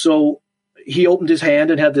 So he opened his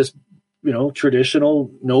hand and had this,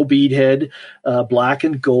 traditional, no bead head, black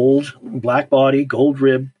and gold, black body, gold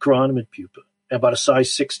rib, chironomid pupa. About a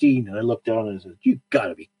size 16. And I looked down and I said, "You got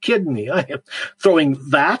to be kidding me. I am throwing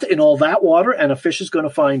that in all that water and a fish is going to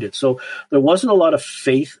find it." So there wasn't a lot of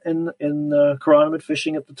faith in chironomid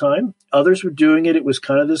fishing at the time. Others were doing it. It was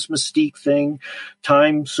kind of this mystique thing,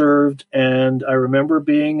 time served. And I remember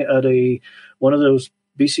being at one of those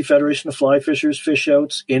BC Federation of Fly Fishers fish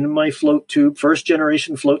outs in my float tube, first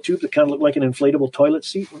generation float tube that kind of looked like an inflatable toilet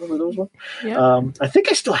seat. Remember those ones? Yeah. I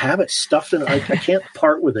think I still have it stuffed in. I can't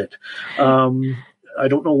part with it. I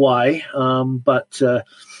don't know why, but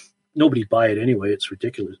nobody'd buy it anyway. It's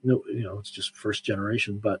ridiculous. No, it's just first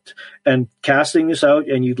generation. And casting this out,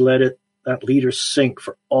 and you'd let that leader sink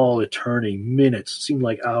for all eternity, minutes, seemed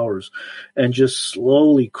like hours, and just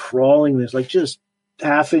slowly crawling this, like just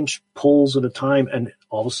half-inch pulls at a time, and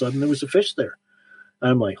all of a sudden there was a fish there. And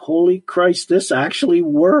I'm like, holy Christ, this actually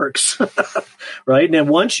works. Right? And then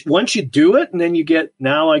once you do it, and then you get,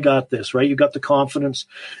 now I got this, right? You got the confidence,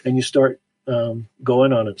 and you start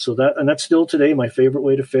going on it. So that's still today my favorite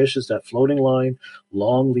way to fish is that floating line,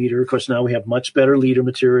 long leader. Of course, now we have much better leader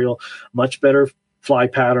material, much better fly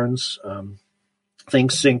patterns.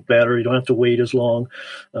 Things sink better. You don't have to wait as long.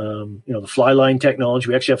 The fly line technology,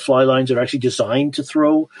 we actually have fly lines that are actually designed to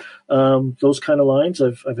throw those kind of lines.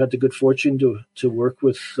 I've had the good fortune to work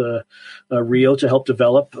with Rio to help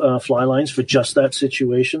develop fly lines for just that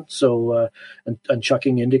situation. So and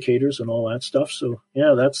chucking indicators and all that stuff. So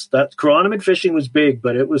yeah, that chironomid fishing was big,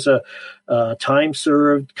 but it was a time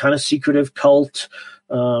served, kind of secretive cult,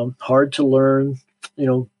 hard to learn.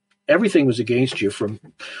 Everything was against you, from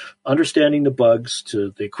understanding the bugs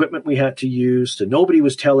to the equipment we had to use to nobody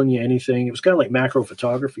was telling you anything. It was kind of like macro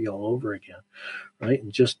photography all over again, right?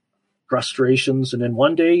 And just frustrations. And then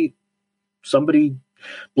one day somebody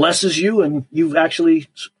blesses you and you've actually,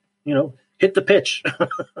 hit the pitch.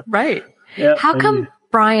 Right. Yeah. How come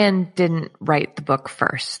Brian didn't write the book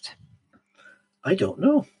first? I don't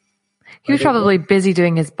know. He was probably busy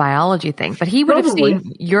doing his biology thing, but he would have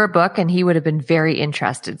seen your book and he would have been very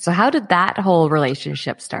interested. So how did that whole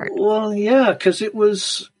relationship start? Well, yeah, because it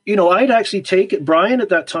was, I'd actually taken, Brian at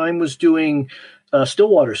that time was doing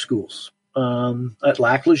Stillwater schools at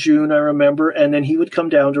Lac Lejeune, I remember, and then he would come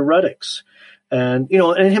down to Ruddocks. And,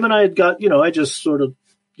 and him and I had got, I just sort of,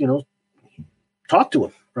 talked to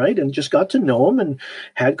him. Right. And just got to know him and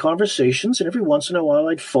had conversations. And every once in a while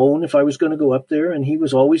I'd phone if I was going to go up there. And he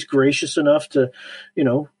was always gracious enough to,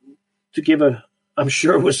 to give I'm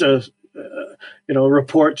sure it was a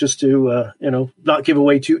report just to, not give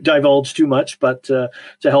away divulge too much, but to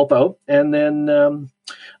help out. And then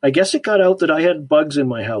I guess it got out that I had bugs in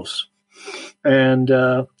my house. And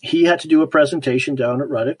he had to do a presentation down at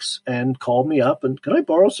Ruddocks and called me up and, can I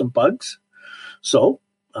borrow some bugs? So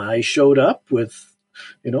I showed up with,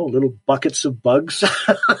 little buckets of bugs,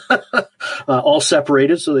 all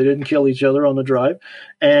separated so they didn't kill each other on the drive.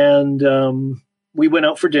 And we went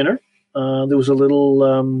out for dinner. There was a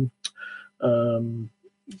little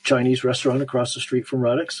Chinese restaurant across the street from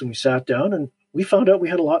Ruddocks, and we sat down and we found out we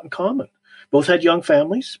had a lot in common. Both had young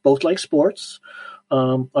families, both like sports,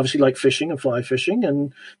 obviously like fishing and fly fishing,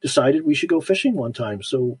 and decided we should go fishing one time.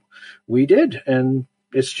 So we did. And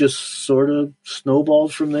it's just sort of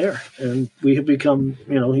snowballed from there. And we have become,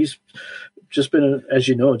 he's just been,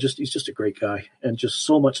 he's just a great guy and just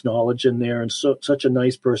so much knowledge in there and such a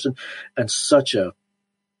nice person and such a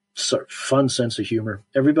sort of fun sense of humor.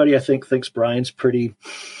 Everybody, I think, thinks Brian's pretty,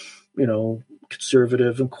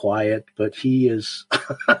 conservative and quiet, but he is,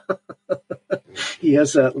 he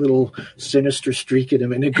has that little sinister streak in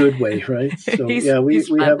him in a good way, right? So we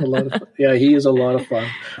have a lot of fun. Yeah, he is a lot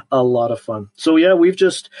of fun. So yeah, we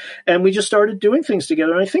just started doing things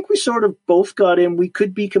together. And I think we sort of both got in, we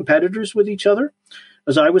could be competitors with each other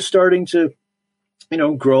as I was starting to,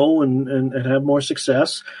 grow and have more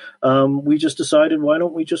success. We just decided, why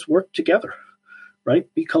don't we just work together?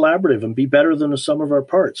 Right? Be collaborative and be better than the sum of our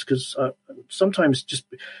parts. Because sometimes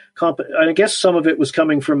I guess some of it was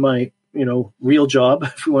coming from my, real job,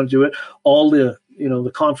 if we want to do it. All the,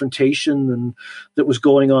 the confrontation and that was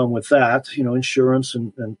going on with that, insurance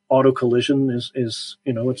and auto collision is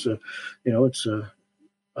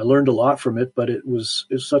I learned a lot from it, but it's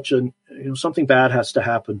such a, something bad has to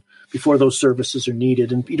happen before those services are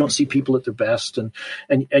needed. And you don't see people at their best and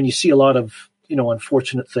you see a lot of,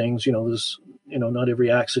 unfortunate things, there's, not every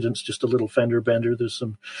accident's just a little fender bender. There's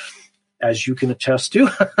some, as you can attest to,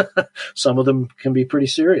 some of them can be pretty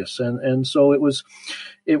serious. And so it was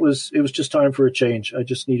just time for a change. I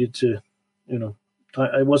just needed to,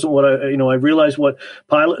 I wasn't what I realized what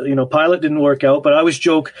pilot didn't work out, but I always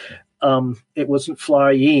joke, it wasn't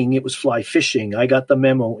flying, it was fly fishing. I got the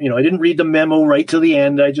memo. I didn't read the memo right to the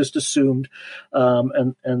end. I just assumed.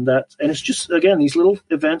 And it's just, again, these little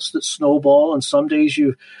events that snowball, and some days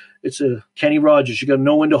it's a Kenny Rogers. You got to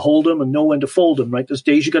know when to hold them and know when to fold them, right? There's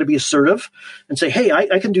days you got to be assertive and say, hey,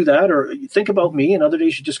 I can do that, or think about me. And other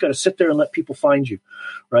days you just got to sit there and let people find you,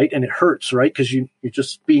 right? And it hurts, right? Because you're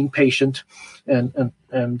just being patient, and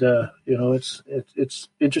it's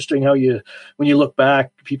interesting how when you look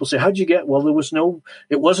back, people say, how'd you get? Well, it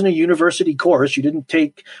wasn't a university course. You didn't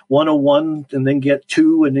take 101 and then get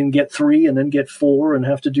 2 and then get 3 and then get 4 and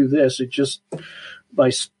have to do this. It just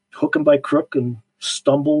by hook and by crook and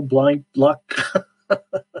stumble, blind luck,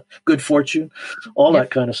 good fortune, all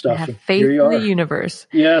that kind of stuff. Have faith in the universe.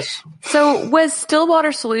 Yes. So was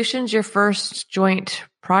Stillwater Solutions your first joint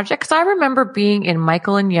project? Because I remember being in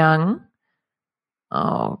Michael and Young,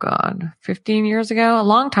 15 years ago, a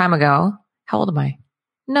long time ago. How old am I?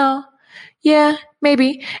 No. Yeah,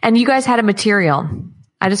 maybe. And you guys had a material.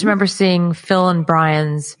 I just remember seeing Phil and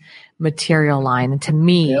Brian's material line. And to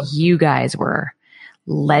me, you guys were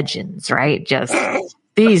legends, right? Just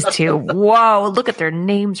these two. Whoa, look at their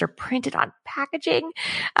names are printed on packaging.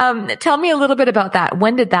 Tell me a little bit about that.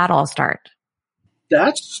 When did that all start?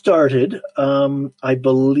 That started, I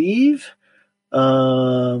believe,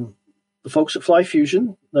 the folks at Fly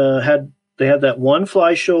Fusion had that one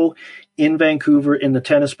fly show in Vancouver in the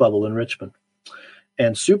tennis bubble in Richmond.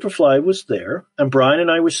 And Superfly was there, and Brian and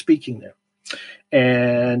I were speaking there.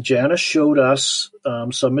 And Jana showed us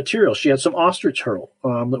some material. She had some ostrich hurl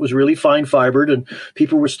that was really fine fibered, and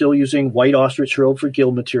people were still using white ostrich hurl for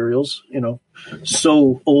gill materials,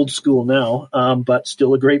 so old school now, but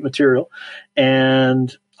still a great material.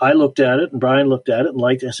 And I looked at it, and Brian looked at it and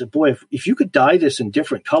liked it. I said, boy, if you could dye this in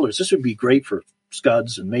different colors, this would be great for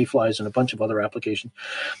scuds and mayflies and a bunch of other applications.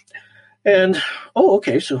 And,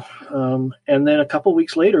 okay. So, and then a couple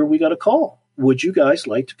weeks later, we got a call. Would you guys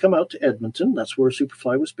like to come out to Edmonton? That's where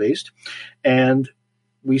Superfly was based. And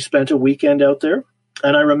we spent a weekend out there.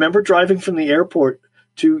 And I remember driving from the airport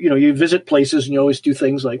to, you visit places and you always do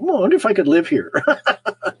things like, I wonder if I could live here.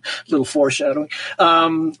 Little foreshadowing.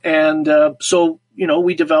 So,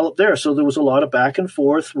 we developed there. So there was a lot of back and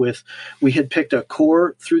forth we had picked a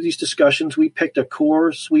core through these discussions. We picked a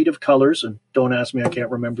core suite of colors, and don't ask me, I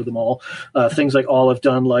can't remember them all. Things like olive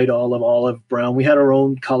dun, light olive brown. We had our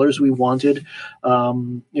own colors we wanted,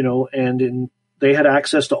 they had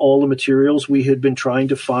access to all the materials we had been trying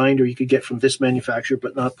to find, or you could get from this manufacturer,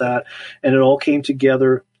 but not that. And it all came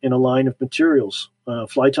together in a line of materials,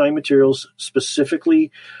 fly tying materials,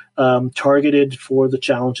 specifically targeted for the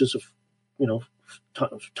challenges of,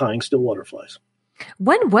 tying still water flies.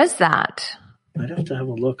 When was that? I'd have to have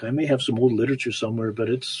a look. I may have some old literature somewhere, but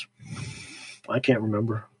I can't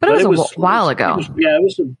remember. But it was a while ago.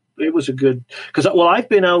 It was a good, because I've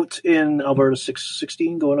been out in Alberta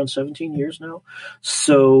 16 going on 17 years now.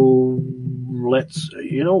 So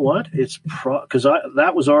you know what? It's because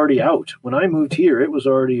that was already out when I moved here. It was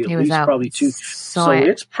already at least out. Probably 2. So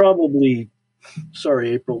it's probably,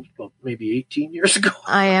 sorry, April, well, maybe 18 years ago.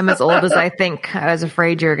 I am as old as I think. I was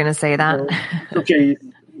afraid you were going to say that. Okay.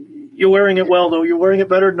 You're wearing it well, though. You're wearing it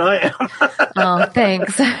better than I am. Oh,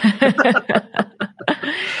 thanks.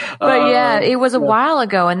 But yeah, it was a while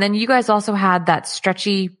ago. And then you guys also had that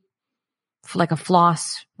stretchy, like a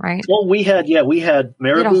floss, right? Well, we had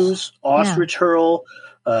marabous, ostrich hurl,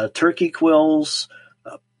 turkey quills,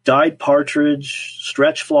 dyed partridge,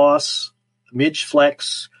 stretch floss, midge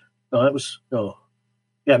flex.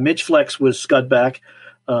 Midge flex was scudback.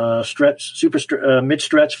 Mid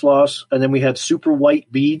stretch floss, and then we had super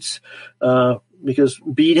white beads because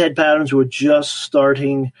beadhead patterns were just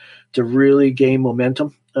starting to really gain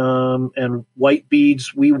momentum. And white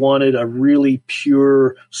beads, we wanted a really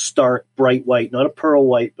pure, stark, bright white, not a pearl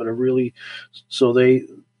white, but the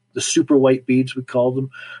super white beads, we called them.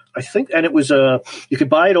 I think, and it was you could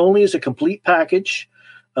buy it only as a complete package.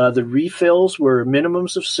 The refills were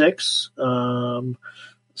minimums of 6.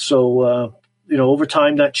 Over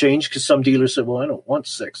time that changed because some dealers said, well, I don't want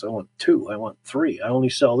 6. I want 2. I want 3. I only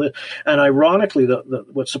sell this. And ironically,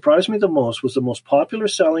 what surprised me the most was the most popular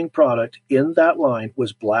selling product in that line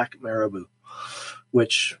was black marabou,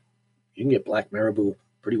 which you can get black marabou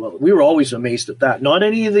pretty well. We were always amazed at that. Not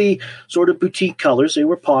any of the sort of boutique colors. They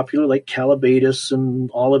were popular, like Calabatus and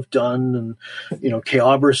Olive Dun and,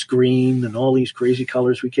 Chaabris Green and all these crazy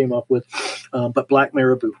colors we came up with. But black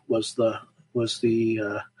marabou was the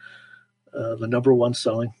number one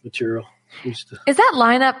selling material. Is that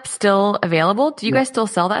lineup still available? Do you guys still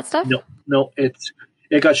sell that stuff? No, it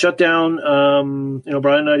got shut down.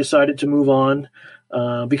 Brian and I decided to move on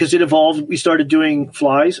because it evolved. We started doing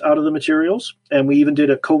flies out of the materials, and we even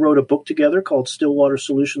co-wrote a book together called Stillwater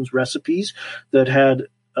Solutions Recipes that had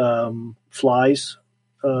flies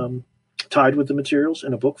tied with the materials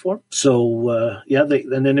in a book form. So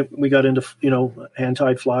we got into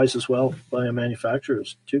hand-tied flies as well by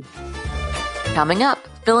manufacturers too. Coming up,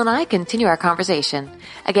 Phil and I continue our conversation.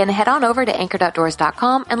 Again, head on over to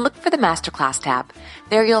anchoredoutdoors.com and look for the Masterclass tab.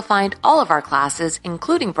 There you'll find all of our classes,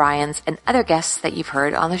 including Brian's and other guests that you've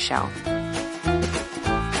heard on the show.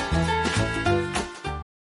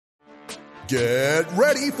 Get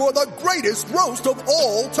ready for the greatest roast of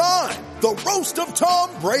all time, the Roast of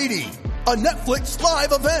Tom Brady, a Netflix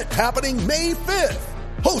live event happening May 5th.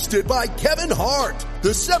 Hosted by Kevin Hart, the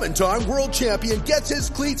 7-time world champion gets his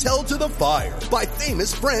cleats held to the fire by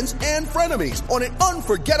famous friends and frenemies on an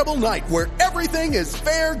unforgettable night where everything is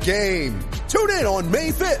fair game. Tune in on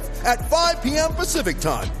May 5th at 5 p.m. Pacific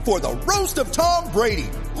time for the Roast of Tom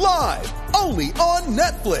Brady, live only on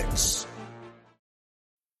Netflix.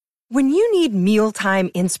 When you need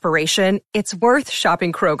mealtime inspiration, it's worth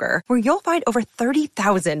shopping Kroger, where you'll find over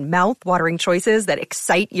 30,000 mouth-watering choices that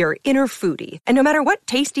excite your inner foodie. And no matter what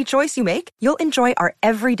tasty choice you make, you'll enjoy our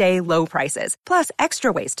everyday low prices, plus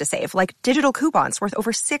extra ways to save, like digital coupons worth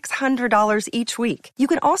over $600 each week. You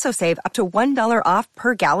can also save up to $1 off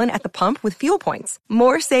per gallon at the pump with fuel points.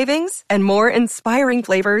 More savings and more inspiring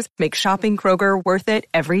flavors make shopping Kroger worth it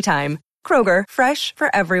every time. Kroger, fresh for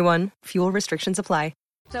everyone. Fuel restrictions apply.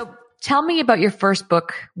 So tell me about your first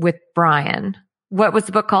book with Brian. What was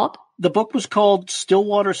the book called? The book was called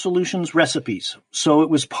Stillwater Solutions Recipes. So it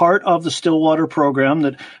was part of the Stillwater program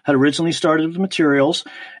that had originally started with materials.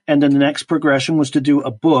 And then the next progression was to do a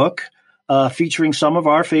book featuring some of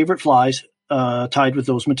our favorite flies tied with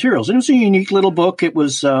those materials. And it was a unique little book. It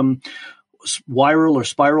was spiral or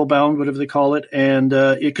spiral bound, whatever they call it. And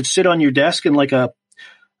it could sit on your desk in like a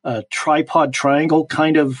tripod triangle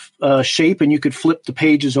kind of shape, and you could flip the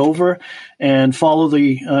pages over and follow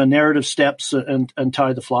the narrative steps and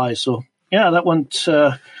tie the flies. So yeah, that went,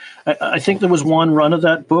 I think there was one run of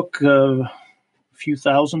that book, a few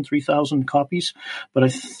thousand, 3,000 copies, but I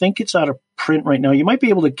think it's out of print right now. You might be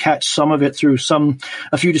able to catch some of it through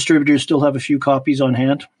a few distributors still have a few copies on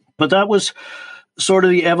hand, but that was sort of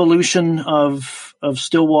the evolution of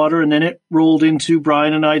Stillwater. And then it rolled into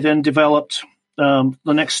Brian and I then developed the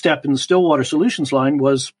next step in the Stillwater Solutions line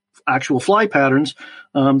was actual fly patterns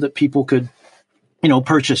that people could,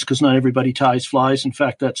 purchase, because not everybody ties flies. In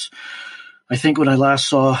fact, I think when I last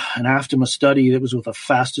saw an AFTMA study that was with the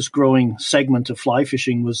fastest growing segment of fly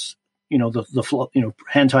fishing was, the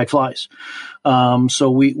hand-tied flies. So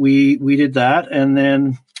we did that, and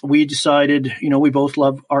then we decided, we both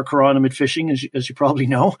love our chironomid fishing, as you probably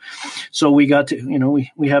know. So we got to,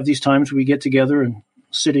 we have these times we get together and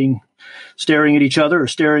staring at each other or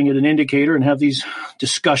staring at an indicator and have these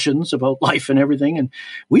discussions about life and everything. And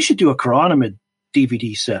we should do a chironomid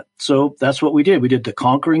DVD set. So that's what we did. We did the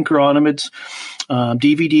Conquering Chironomids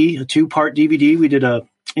DVD, a 2-part DVD. We did a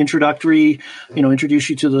introductory, introduce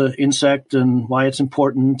you to the insect and why it's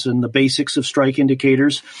important and the basics of strike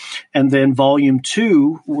indicators. And then volume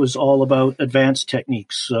 2 was all about advanced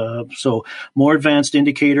techniques. So more advanced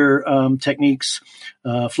indicator techniques,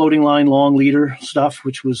 floating line, long leader stuff,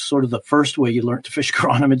 which was sort of the first way you learned to fish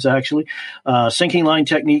chironomids, actually. Sinking line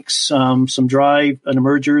techniques, some dry and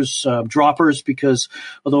emergers, droppers, because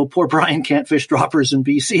although poor Brian can't fish droppers in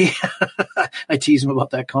BC, I tease him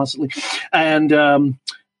about that constantly. And,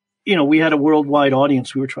 we had a worldwide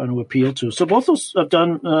audience we were trying to appeal to. So both those have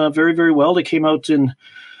done very, very well. They came out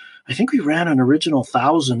I think we ran an original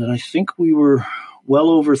 1,000, and I think we were well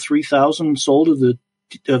over 3,000 sold of the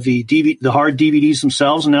hard DVDs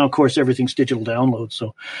themselves. And now, of course, everything's digital download.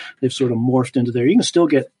 So they've sort of morphed into there. You can still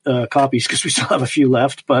get copies because we still have a few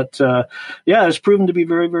left. But it's proven to be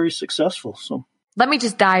very, very successful. So. Let me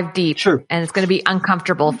just dive deep. Sure. And it's going to be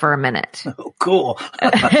uncomfortable for a minute. Oh, cool.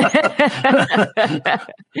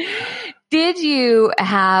 Did you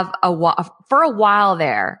have for a while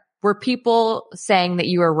there, were people saying that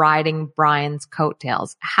you were riding Brian's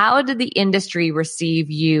coattails? How did the industry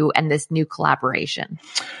receive you and this new collaboration?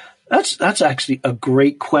 That's actually a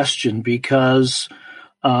great question, because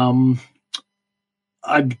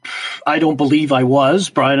I don't believe I was.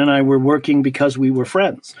 Brian and I were working because we were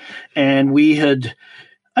friends, and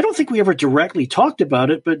I don't think we ever directly talked about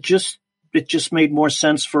it, but it just made more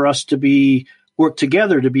sense for us to work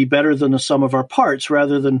together to be better than the sum of our parts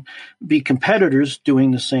rather than be competitors doing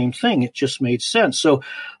the same thing. It just made sense. So,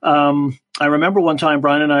 I remember one time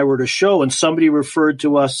Brian and I were at a show and somebody referred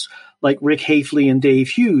to us like Rick Hafele and Dave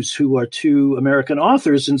Hughes, who are two American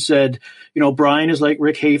authors, and said, Brian is like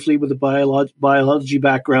Rick Hafele with a biology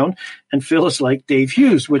background, and Phil is like Dave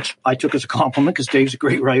Hughes, which I took as a compliment because Dave's a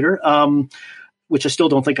great writer, which I still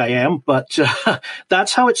don't think I am, but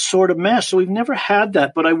that's how it sort of meshed. So we've never had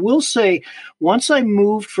that. But I will say, once I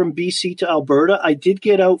moved from BC to Alberta, I did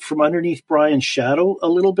get out from underneath Brian's shadow a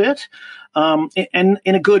little bit, and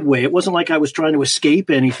in a good way. It wasn't like I was trying to escape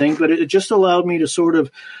anything, but it just allowed me to sort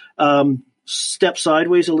of step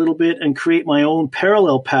sideways a little bit and create my own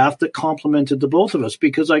parallel path that complemented the both of us,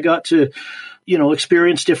 because I got to,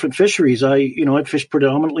 experience different fisheries. I'd fished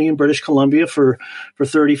predominantly in British Columbia for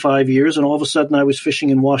 35 years. And all of a sudden I was fishing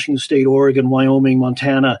in Washington State, Oregon, Wyoming,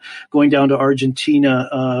 Montana, going down to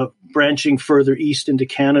Argentina, branching further east into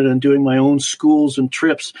Canada and doing my own schools and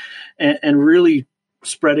trips and really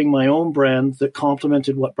spreading my own brand that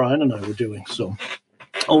complemented what Brian and I were doing. So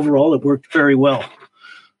overall, it worked very well.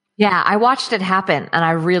 Yeah, I watched it happen, and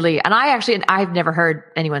I've never heard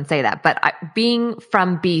anyone say that, but being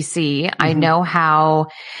from BC, I know how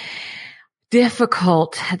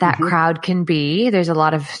difficult that crowd can be. There's a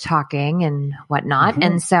lot of talking and whatnot.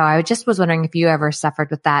 And so I just was wondering if you ever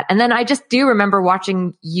suffered with that. And then I just do remember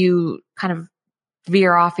watching you kind of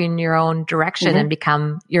veer off in your own direction and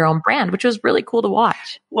become your own brand, which was really cool to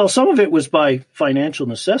watch. Well, some of it was by financial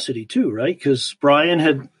necessity too, right? Because Brian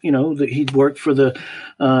had, he'd worked for the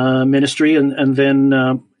ministry and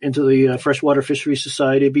then into the Freshwater Fisheries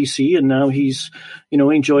Society of BC, and now he's,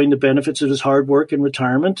 enjoying the benefits of his hard work in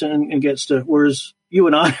retirement and gets to, whereas you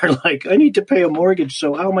and I are like, I need to pay a mortgage,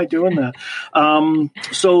 so how am I doing that? And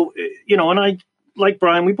I, like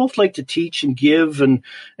Brian, we both like to teach and give and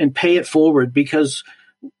pay it forward, because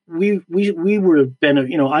we were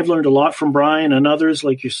I've learned a lot from Brian and others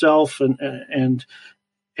like yourself, and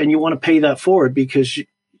you want to pay that forward, because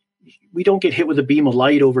we don't get hit with a beam of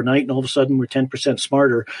light overnight and all of a sudden we're 10%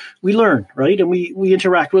 smarter. We learn, right? And we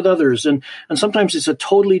interact with others, and sometimes it's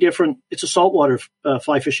it's a saltwater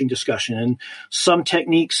fly fishing discussion, and some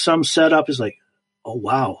techniques, some setup is like, oh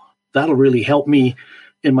wow, that'll really help me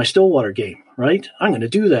in my stillwater game, right? I'm going to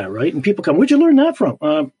do that, right? And people come, where'd you learn that from?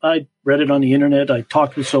 I read it on the internet. I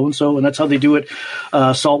talked with so-and-so, and that's how they do it.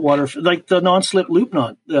 Saltwater, like the non-slip loop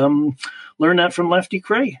knot. Learn that from Lefty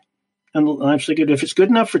Cray. And I'm thinking, if it's good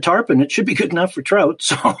enough for tarpon, it should be good enough for trout.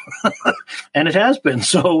 So, and it has been.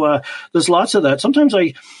 So there's lots of that. Sometimes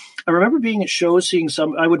I remember being at shows,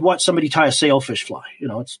 I would watch somebody tie a sailfish fly.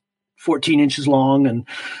 It's 14 inches long and,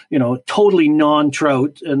 totally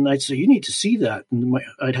non-trout. And I'd say, you need to see that. And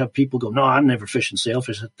I'd have people go, no, I'm never fishing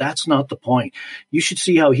sailfish. That's not the point. You should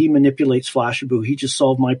see how he manipulates Flashabou. He just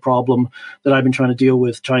solved my problem that I've been trying to deal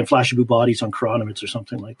with, tying Flashabou bodies on chironomids or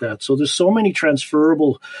something like that. So there's so many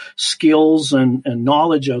transferable skills and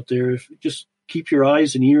knowledge out there. If you just keep your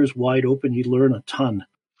eyes and ears wide open, you learn a ton.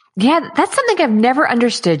 Yeah, that's something I've never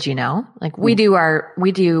understood, like we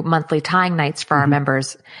do monthly tying nights for our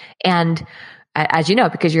members. And as you know,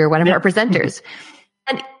 because you're one of our presenters,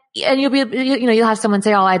 and you'll have someone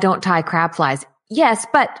say, oh, I don't tie crab flies. Yes,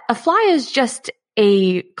 but a fly is just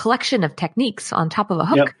a collection of techniques on top of a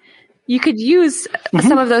hook. Yep. You could use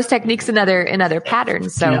some of those techniques in other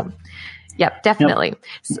patterns. So Yep, definitely.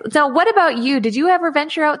 Yep. So what about you? Did you ever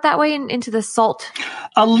venture out that way into the salt?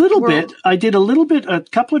 A little bit. I did a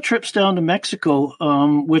couple of trips down to Mexico,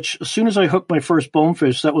 which as soon as I hooked my first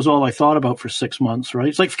bonefish, that was all I thought about for 6 months, right?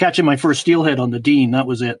 It's like catching my first steelhead on the Dean. That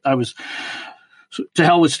was it. I was to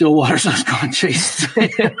hell with still waters. I was going to chase.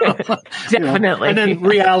 Definitely. And then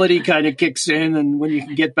reality kind of kicks in, and when you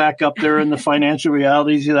can get back up there and the financial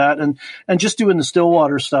realities of that, and just doing the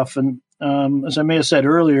stillwater stuff. And as I may have said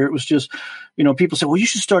earlier, it was just, people say, well, you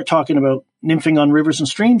should start talking about nymphing on rivers and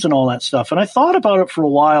streams and all that stuff. And I thought about it for a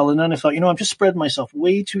while, and then I thought, I'm just spreading myself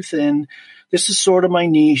way too thin. This is sort of my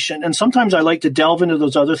niche. And sometimes I like to delve into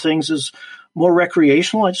those other things as more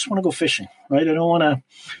recreational. I just want to go fishing, right? I don't want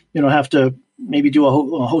to, have to maybe do a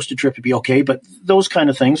hosted trip to be okay, but those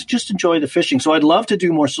kind of things, just enjoy the fishing. So I'd love to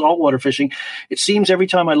do more saltwater fishing. It seems every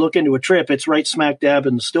time I look into a trip, it's right smack dab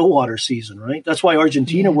in the stillwater season, right? That's why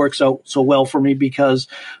Argentina works out so well for me, because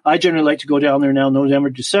I generally like to go down there now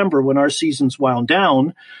November, December, when our season's wound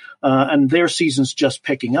down, and their season's just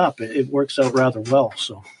picking up. It works out rather well.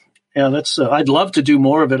 So yeah, that's, I'd love to do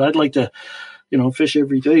more of it. I'd like to, fish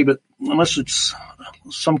every day, but unless it's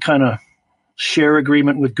some kind of share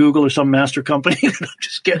agreement with Google or some master company that I'm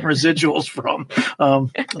just getting residuals from.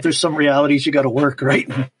 There's some realities you got to work, right?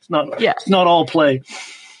 It's not all play.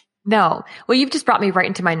 No. Well, you've just brought me right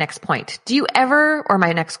into my next point. Or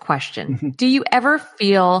my next question, do you ever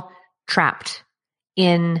feel trapped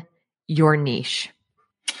in your niche?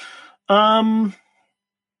 Not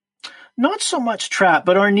so much trapped,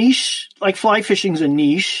 but our niche, like fly fishing's a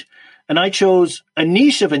niche, and I chose a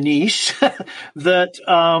niche of a niche that,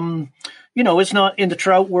 it's not in the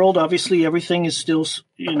trout world. Obviously, everything is still,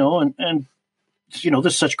 and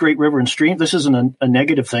there's such great river and stream. This isn't a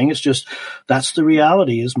negative thing. It's just that's the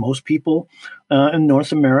reality. Is most people in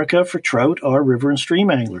North America for trout are river and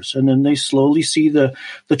stream anglers, and then they slowly see the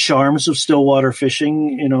charms of stillwater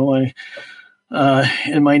fishing.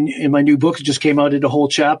 In my new book, it just came out, in a whole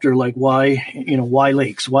chapter, like why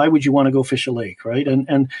lakes? Why would you want to go fish a lake, right?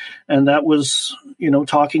 And that was,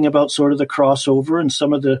 talking about sort of the crossover and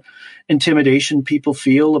some of the intimidation people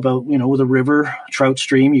feel about, with a river, trout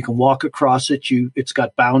stream, you can walk across it. It's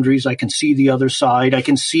got boundaries. I can see the other side. I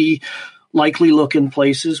can see likely looking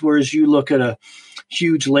places. Whereas you look at a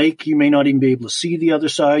huge lake, you may not even be able to see the other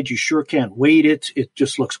side. You sure can't wade it. It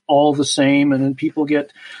just looks all the same. And then people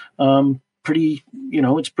get, pretty,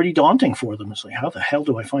 it's pretty daunting for them. It's like, how the hell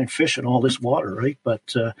do I find fish in all this water, right? But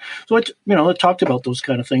so it talked about those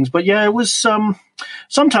kind of things. But yeah, it was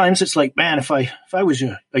sometimes it's like, man, if I was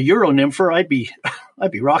a Euro nympher, I'd be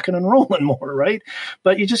rocking and rolling more, right?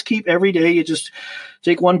 But you just keep every day, you just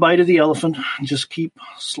take one bite of the elephant and just keep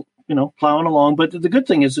plowing along. But the good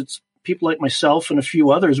thing is it's people like myself and a few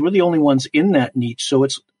others, we're the only ones in that niche. So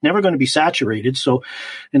it's never going to be saturated. So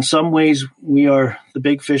in some ways we are the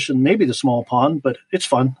big fish and maybe the small pond, but it's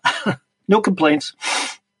fun. No complaints.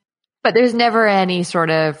 But there's never any sort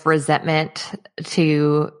of resentment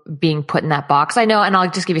to being put in that box. I know, and I'll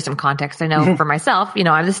just give you some context. I know for myself,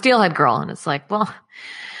 I'm the steelhead girl, and it's like, well,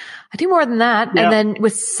 I do more than that. Yeah. And then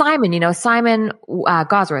with Simon, Simon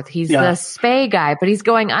Gosworth, he's the spey guy, but he's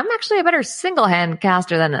going, I'm actually a better single hand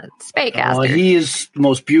caster than a spey caster. He is the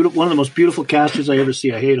most beautiful, one of the most beautiful casters I ever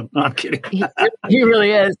see. I hate him. No, I'm kidding. He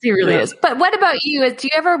really is. He really is. But what about you? Do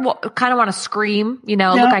you ever kind of want to scream, look,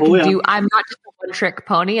 I can do, I'm not just a one trick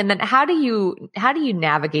pony. And then how do you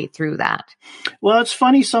navigate through that? Well, it's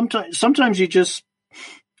funny. Sometimes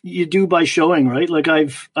you do by showing, right? Like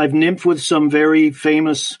I've nymphed with some very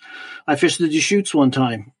famous, I fished the Deschutes one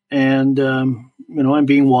time and, I'm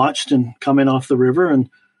being watched and coming off the river and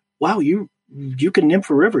wow, you can nymph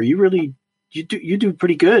a river. You do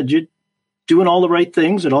pretty good. You're doing all the right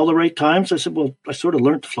things at all the right times. I said, well, I sort of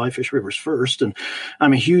learned to fly fish rivers first and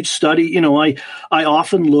I'm a huge study. I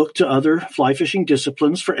often look to other fly fishing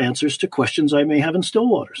disciplines for answers to questions I may have in still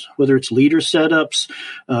waters, whether it's leader setups,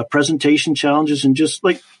 presentation challenges, and just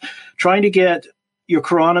like trying to get your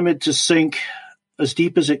chironomid to sink as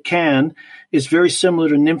deep as it can is very similar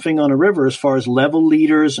to nymphing on a river as far as level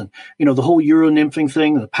leaders and, the whole Euro nymphing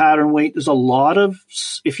thing, the pattern weight. There's a lot of,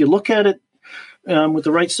 if you look at it, with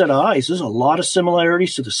the right set of eyes, there's a lot of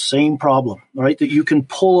similarities to the same problem, right? That you can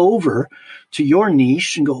pull over to your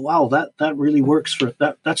niche and go, wow, that really works for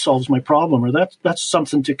that. That solves my problem, or that's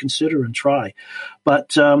something to consider and try.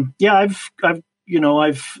 But, I've the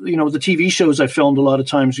TV shows I filmed a lot of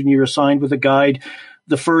times when you're assigned with a guide,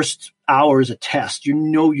 the first hour is a test.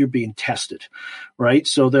 You're being tested, right?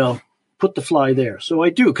 So they'll put the fly there. So I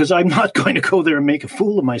do, because I'm not going to go there and make a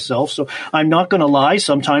fool of myself. So I'm not going to lie.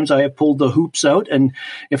 Sometimes I have pulled the hoops out. And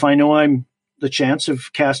if I know I'm the chance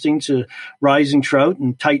of casting to rising trout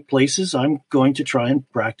in tight places, I'm going to try and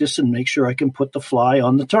practice and make sure I can put the fly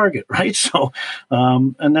on the target, right? So,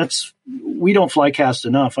 and we don't fly cast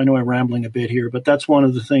enough. I know I'm rambling a bit here, but that's one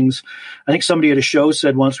of the things. I think somebody at a show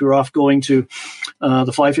said once we were off going to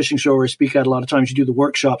the fly fishing show where I speak at, a lot of times you do the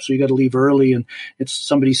workshop, so you got to leave early. And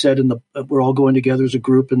somebody said we're all going together as a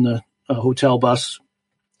group in the hotel bus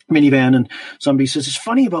minivan, and somebody says it's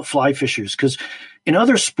funny about fly fishers because in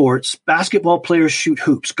other sports, basketball players shoot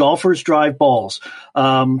hoops, golfers drive balls,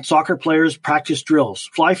 soccer players practice drills.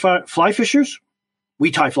 Fly fishers, we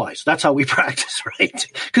tie flies. That's how we practice, right?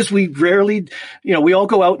 Because we rarely, we all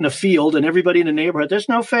go out in the field and everybody in the neighborhood, there's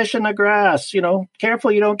no fish in the grass,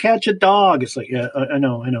 careful you don't catch a dog. It's like, yeah, I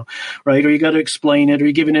know, right? Or you got to explain it, or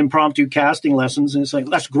you give an impromptu casting lessons. And it's like,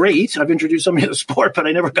 that's great. I've introduced somebody to the sport, but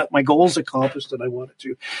I never got my goals accomplished that I wanted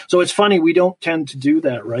to. So it's funny. We don't tend to do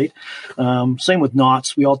that, right? Same with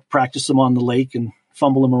knots. We all practice them on the lake and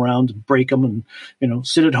fumble them around and break them and,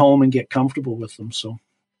 sit at home and get comfortable with them. So.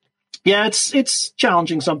 Yeah, it's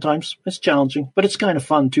challenging sometimes. It's challenging, but it's kind of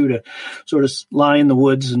fun too to sort of lie in the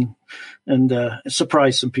woods and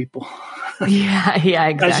surprise some people. Yeah,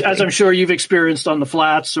 exactly. As I'm sure you've experienced on the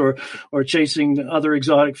flats or chasing other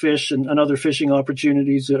exotic fish and other fishing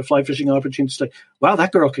opportunities, fly fishing opportunities. Like, wow,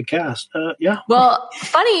 that girl could cast. Yeah. Well,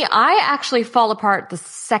 funny, I actually fall apart the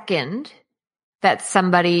second that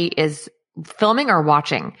somebody is filming or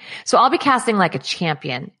watching. So I'll be casting like a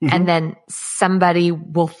champion and then somebody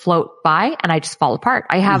will float by and I just fall apart.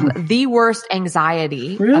 I have the worst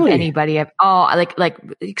anxiety of anybody. To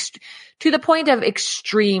the point of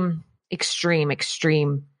extreme.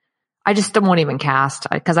 I just won't even cast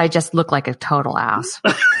because I just look like a total ass.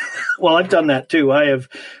 Well, I've done that too. I have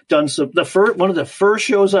done one of the first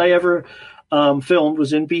shows I ever filmed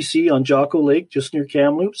was in BC on Jocko Lake, just near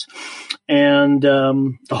Kamloops. And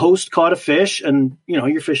the host caught a fish and,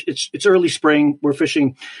 your fish, it's early spring. We're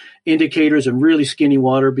fishing indicators and really skinny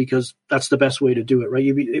water because that's the best way to do it,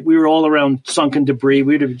 right? We were all around sunken debris.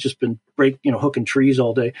 We'd have just been hooking trees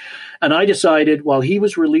all day. And I decided while he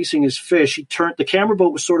was releasing his fish, the camera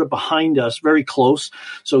boat was sort of behind us, very close.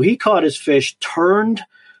 So he caught his fish, turned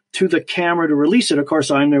to the camera to release it. Of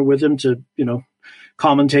course, I'm there with him to,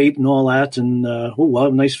 commentate and all that. And, oh, wow,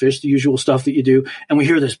 nice fish, the usual stuff that you do. And we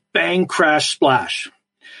hear this bang, crash, splash.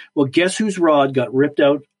 Well, guess whose rod got ripped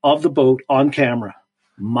out of the boat on camera?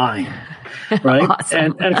 mine. Right.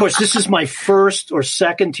 Awesome. And of course, this is my first or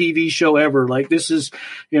second TV show ever. Like this is,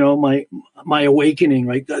 my awakening,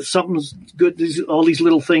 right? Something's good. All these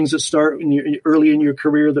little things that start early in your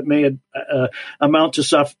career that may amount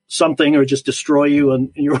to something or just destroy you.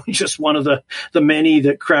 And you're just one of the many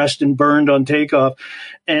that crashed and burned on takeoff.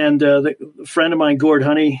 And a friend of mine, Gord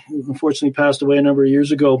Honey, who unfortunately passed away a number of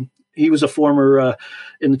years ago, he was a former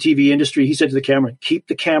in the TV industry. He said to the camera, keep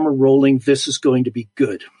the camera rolling. This is going to be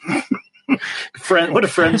good. What a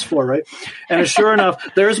friend's for, right? And sure enough,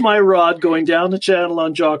 there's my rod going down the channel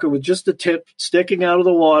on Jocker with just the tip sticking out of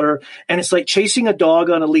the water. And it's like chasing a dog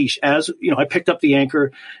on a leash. As I picked up the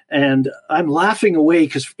anchor and I'm laughing away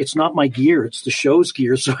because it's not my gear. It's the show's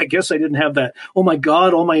gear. So I guess I didn't have that. Oh my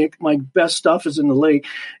God, all my best stuff is in the lake.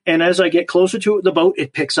 And as I get closer to the boat,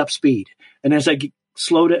 it picks up speed. And as I get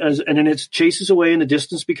and then it chases away and the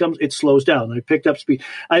distance it slows down. And I picked up speed.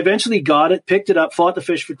 I eventually got it, picked it up, fought the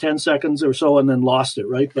fish for 10 seconds or so, and then lost it,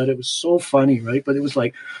 right? But it was so funny, right? But it was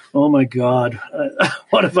like, oh my God,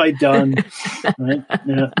 what have I done? Right?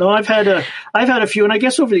 Yeah. No, I've had a few, and I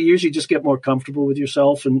guess over the years you just get more comfortable with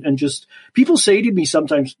yourself and just, people say to me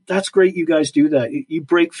sometimes, that's great you guys do that. You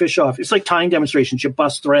break fish off. It's like tying demonstrations, you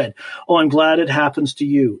bust thread. Oh, I'm glad it happens to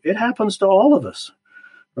you. It happens to all of us.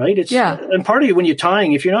 Right. And part of you, when you're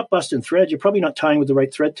tying, if you're not busting thread, you're probably not tying with the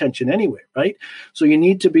right thread tension anyway. Right. So you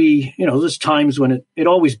need to be, there's times when it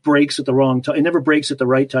always breaks at the wrong time. It never breaks at the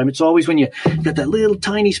right time. It's always when you got that little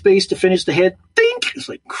tiny space to finish the head. Think it's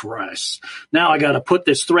like, Christ, now I got to put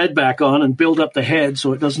this thread back on and build up the head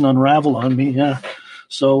so it doesn't unravel on me. Yeah.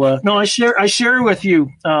 So, no, I share with you,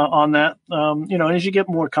 on that, as you get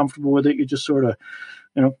more comfortable with it, you just sort of,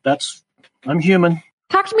 I'm human.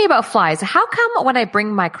 Talk to me about flies. How come when I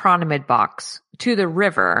bring my Chironomid box to the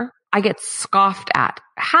river, I get scoffed at?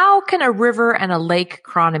 How can a river and a lake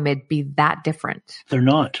Chironomid be that different? They're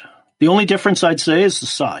not. The only difference I'd say is the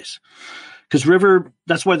size. Because river,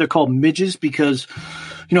 that's why they're called midges, because,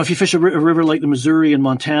 if you fish a river like the Missouri in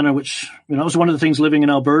Montana, which, was one of the things living in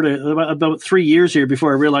Alberta, about 3 years here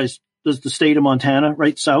before I realized there's the state of Montana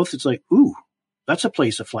right south. It's like, ooh. That's a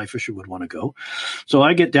place a fly fisher would want to go. So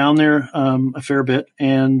I get down there a fair bit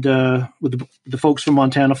and with the folks from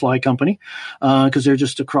Montana Fly Company because they're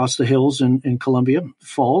just across the hills in Columbia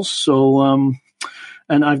Falls. So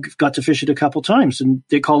and I've got to fish it a couple times, and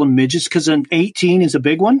they call them midges because an 18 is a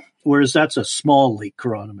big one, whereas that's a small lake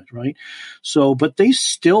Chironomid, right? So, but they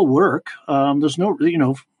still work. There's no,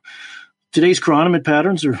 today's Chironomid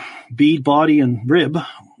patterns are bead, body, and rib.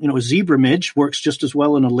 A zebra midge works just as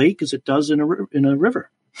well in a lake as it does in a river.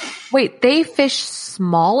 Wait, they fish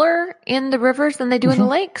smaller in the rivers than they do in the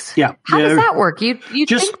lakes? Yeah. How does that work? You'd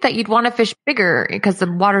think that you'd want to fish bigger because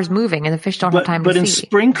the water's moving and the fish don't have time to see. But in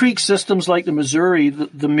spring creek systems like the Missouri,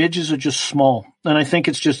 the midges are just small. And I think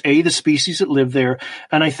it's just, the species that live there.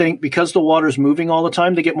 And I think because the water's moving all the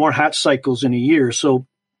time, they get more hatch cycles in a year. So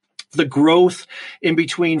the growth in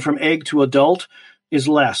between from egg to adult is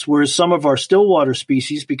less. Whereas some of our stillwater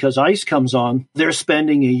species, because ice comes on, they're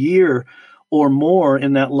spending a year or more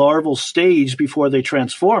in that larval stage before they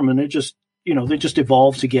transform. And they just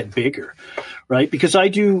evolve to get bigger, right? Because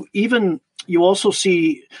you also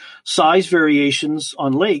see size variations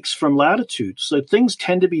on lakes from latitude. So things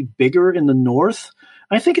tend to be bigger in the north.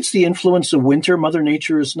 I think it's the influence of winter. Mother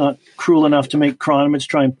Nature is not cruel enough to make Chironomids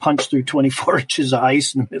try and punch through 24 inches of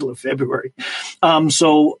ice in the middle of February.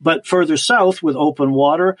 But further south with open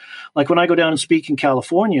water, like when I go down and speak in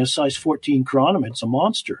California, size 14 Chironomid's a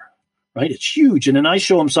monster. Right? It's huge. And then I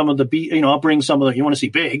show them some of I'll bring some of the, you want to see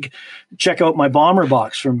big, check out my bomber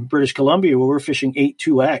box from British Columbia where we're fishing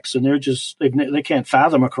 8.2X and they're just, they can't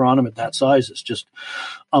fathom a Chironomid that size. It's just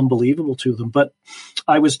unbelievable to them. But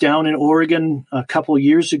I was down in Oregon a couple of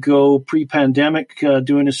years ago, pre-pandemic,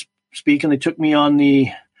 doing a speak, and they took me on the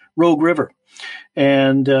Rogue River.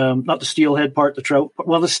 And not the steelhead part, the trout.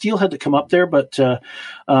 Well, the steelhead that come up there, but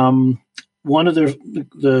one of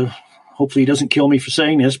the hopefully he doesn't kill me for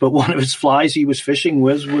saying this, but one of his flies he was fishing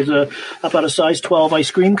with was about a size 12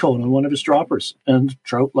 ice cream cone on one of his droppers, and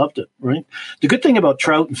trout loved it, right? The good thing about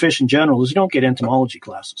trout and fish in general is you don't get entomology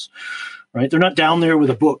classes, right? They're not down there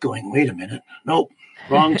with a book going, wait a minute, nope,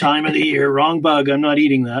 wrong time of the year, wrong bug, I'm not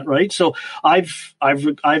eating that, right? So I've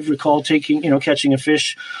recalled catching a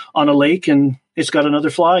fish on a lake and it's got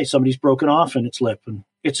another fly somebody's broken off in its lip, and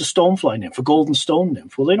it's a stonefly nymph, a golden stone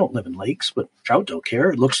nymph. Well, they don't live in lakes, but trout don't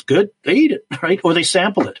care. It looks good. They eat it, right? Or they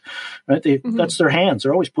sample it, right? That's their hands.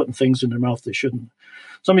 They're always putting things in their mouth they shouldn't.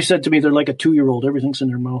 Somebody said to me, they're like a 2-year-old. Everything's in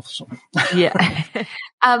their mouth. So. Yeah.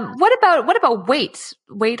 What about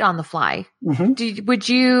weight on the fly? Mm-hmm. Would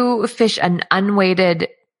you fish an unweighted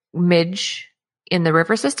midge in the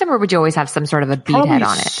river system, or would you always have some sort of a bead head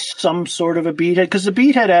on it? Some sort of a bead head, because the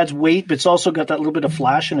bead head adds weight, but it's also got that little bit of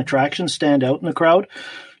flash and attraction, stand out in the crowd,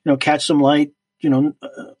 catch some light.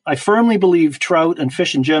 I firmly believe trout and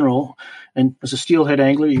fish in general, and as a steelhead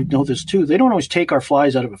angler, you know this too, they don't always take our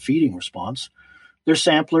flies out of a feeding response. They're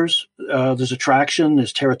samplers. There's attraction,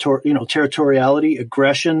 there's territoriality,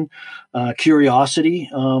 aggression, curiosity.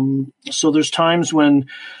 So there's times when,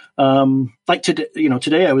 like today,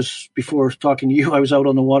 today before talking to you, I was out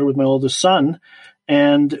on the water with my oldest son,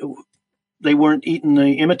 and they weren't eating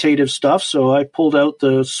the imitative stuff. So I pulled out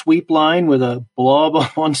the sweep line with a blob on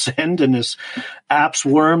one end and this Apps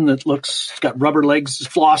worm it's got rubber legs,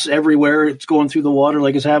 floss everywhere. It's going through the water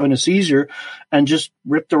like it's having a seizure, and just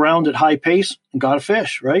ripped around at high pace and got a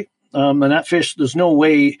fish, right? And that fish, there's no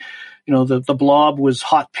way, the blob was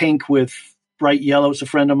hot pink with bright yellow. It's a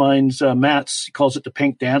friend of mine's, Matt's, he calls it the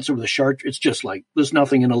pink dancer with a shark. It's just like, there's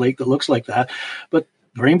nothing in a lake that looks like that. But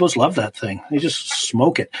rainbows love that thing. They just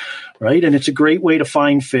smoke it, right? And it's a great way to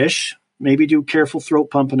find fish. Maybe do careful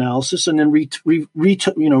throat pump analysis, and then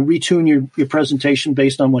retune your presentation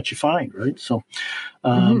based on what you find, right? So,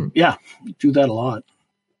 yeah, do that a lot.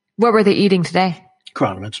 What were they eating today?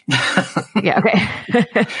 Chironomids. Yeah,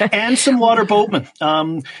 okay. And some water boatmen.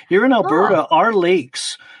 Here in Alberta, our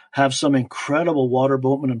lakes have some incredible water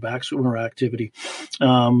boatman and backswimmer activity,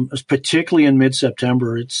 particularly in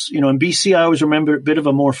mid-September. It's, in BC, I always remember a bit of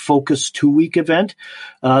a more focused 2-week event.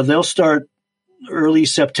 They'll start early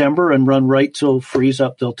September and run right till freeze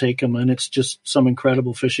up. They'll take them, and it's just some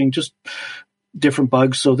incredible fishing, just different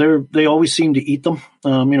bugs. So they always seem to eat them.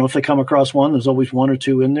 If they come across one, there's always one or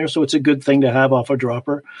two in there. So it's a good thing to have off a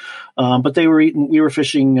dropper. But we were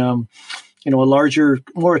fishing, a larger,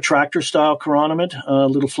 more attractor style chironomid, a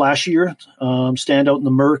little flashier, stand out in the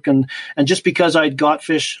murk. And just because I'd got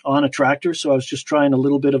fish on a tractor, so I was just trying a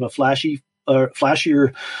little bit of a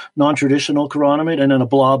flashier, non-traditional chironomid, and then a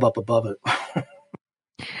blob up above it.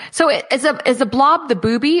 So is a blob the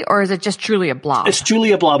booby, or is it just truly a blob? It's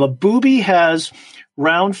truly a blob. A booby has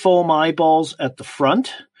round foam eyeballs at the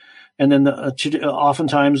front, and then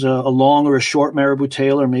oftentimes a long or a short marabou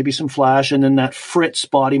tail, or maybe some flash, and then that fritz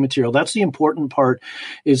body material. That's the important part,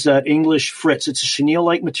 is that English fritz. It's a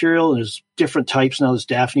chenille-like material. There's different types now. There's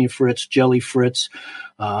Daphnia fritz, jelly fritz,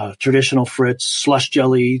 traditional fritz, slush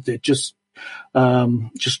jelly. That just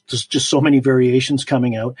there's just so many variations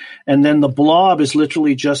coming out. And then the blob is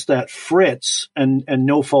literally just that fritz and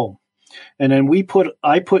no foam. And then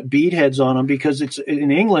I put bead heads on them because in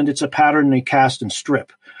England, it's a pattern they cast and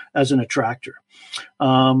strip as an attractor.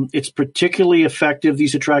 It's particularly effective.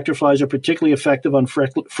 These attractor flies are particularly effective on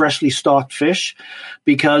freshly stocked fish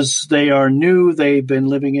because they are new. They've been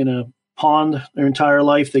living in a pond their entire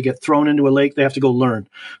life. They get thrown into a lake. They have to go learn.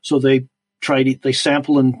 So they they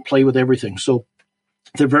sample and play with everything. So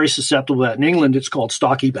they're very susceptible to that. In England, it's called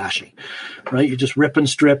stocky bashing, right? You just rip and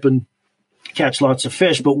strip and catch lots of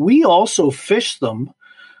fish. But we also fish them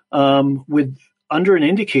with under an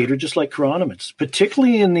indicator, just like chironomids,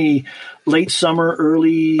 particularly in the late summer,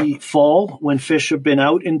 early fall, when fish have been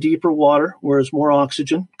out in deeper water, where there's more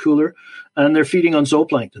oxygen, cooler, and they're feeding on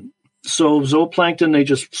zooplankton. So zooplankton, they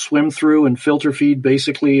just swim through and filter feed.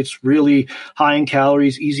 Basically, it's really high in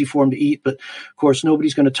calories, easy for them to eat. But, of course,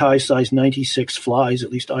 nobody's going to tie size 96 flies.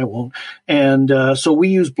 At least I won't. And so we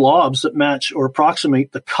use blobs that match or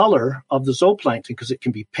approximate the color of the zooplankton, because it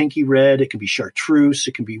can be pinky red, it can be chartreuse,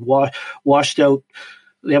 it can be washed out.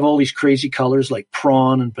 They have all these crazy colors like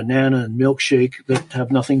prawn and banana and milkshake that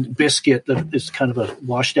have nothing. Biscuit that is kind of a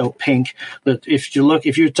washed out pink. That if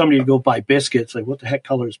you're somebody to go buy biscuit, it's like, what the heck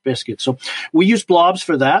color is biscuit? So we use blobs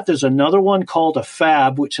for that. There's another one called a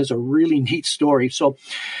fab, which has a really neat story. So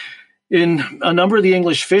in a number of the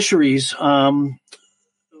English fisheries,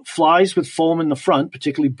 flies with foam in the front,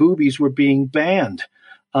 particularly boobies, were being banned.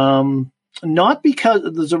 Not because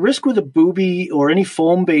there's a risk with a booby or any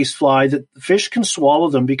foam-based fly that the fish can swallow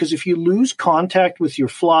them, because if you lose contact with your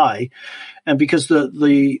fly, and because this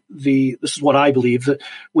is what I believe, that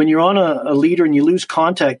when you're on a leader and you lose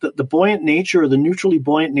contact, that the buoyant nature or the neutrally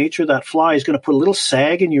buoyant nature of that fly is going to put a little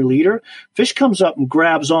sag in your leader. Fish comes up and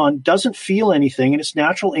grabs on, doesn't feel anything, and its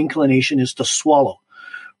natural inclination is to swallow,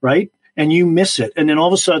 right? And you miss it. And then all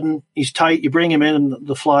of a sudden he's tight, you bring him in, and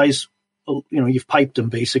the fly's, you've piped them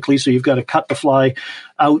basically. So you've got to cut the fly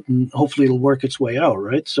out and hopefully it'll work its way out,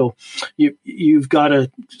 right? So you've got to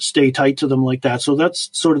stay tight to them like that. So that's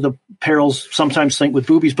sort of the perils sometimes think with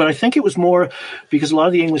boobies. But I think it was more because a lot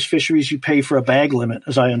of the English fisheries, you pay for a bag limit,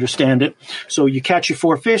 as I understand it. So you catch your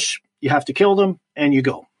 4 fish, you have to kill them, and you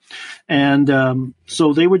go. And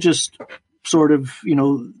so they were just sort of,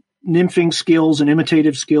 nymphing skills and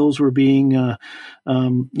imitative skills were being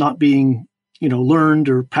not being learned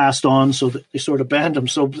or passed on, so that they sort of banned them.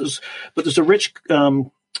 But there's a rich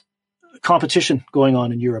competition going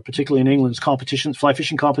on in Europe, particularly in England. Competitions, fly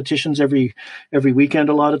fishing competitions every weekend,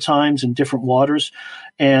 a lot of times in different waters.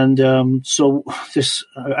 And so this,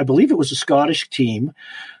 I believe it was a Scottish team,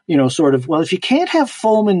 well, if you can't have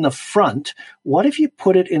foam in the front, what if you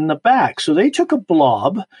put it in the back? So they took a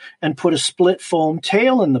blob and put a split foam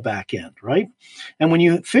tail in the back end, right? And when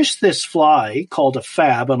you fish this fly called a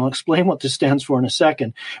fab, and I'll explain what this stands for in a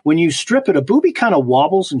second, when you strip it, a booby kind of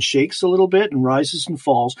wobbles and shakes a little bit and rises and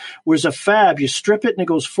falls, whereas a fab, you strip it and it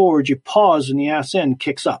goes forward, you pause and the ass end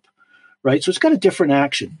kicks up. Right. So it's got a different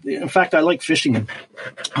action. In fact, I like fishing them.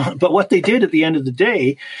 But what they did at the end of the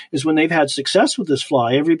day is when they've had success with this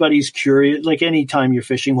fly, everybody's curious. Like any time you're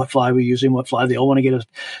fishing, what fly we're using, what fly, they all want to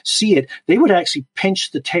see it. They would actually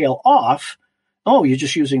pinch the tail off. Oh, you're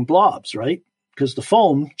just using blobs, right? Because the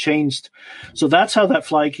foam changed. So that's how that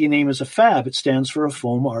fly key name is a fab. It stands for a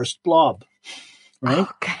foam arsed blob. Right.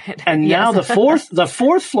 Oh, good. And now the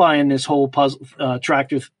fourth fly in this whole puzzle,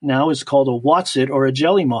 tractor now is called a Whatsit or a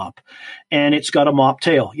jelly mop. And it's got a mop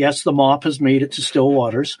tail. Yes, the mop has made it to still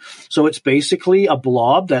waters. So it's basically a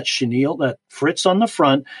blob, that chenille, that fritz on the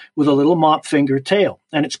front with a little mop finger tail.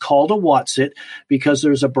 And it's called a Whatsit because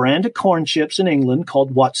there's a brand of corn chips in England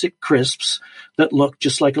called Whatsit Crisps that look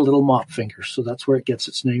just like a little mop finger. So that's where it gets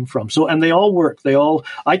its name from. So, and they all work. I had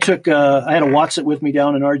a Whatsit with me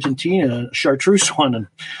down in Argentina, a chartreuse one, and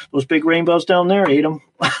those big rainbows down there ate them.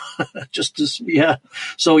 Yeah.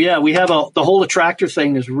 So yeah, we have the whole attractor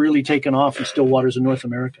thing has really taken off in still waters in North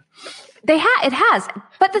America. It has.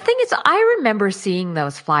 But the thing is, I remember seeing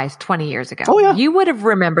those flies 20 years ago. Oh, yeah. You would have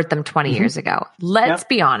remembered them 20 years ago. Let's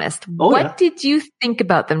be honest. What did you think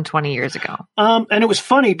about them 20 years ago? And it was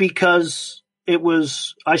funny because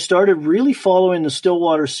I started really following the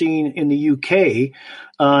stillwater scene in the UK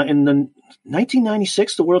in the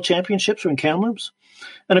 1996, the World Championships were in Kamloops.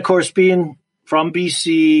 And of course, being from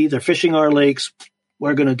BC, they're fishing our lakes,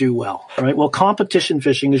 we're going to do well, right? Well, competition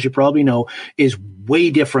fishing, as you probably know, is way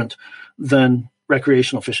different than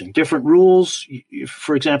recreational fishing. Different rules.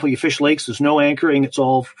 For example, you fish lakes, there's no anchoring. It's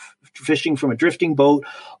all fishing from a drifting boat,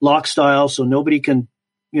 lock style, so nobody can,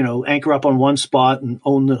 anchor up on one spot and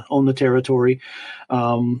own the territory.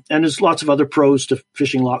 And there's lots of other pros to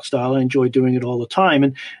fishing lock style. I enjoy doing it all the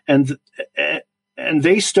time. And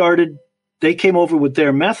they came over with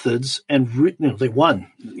their methods and they won.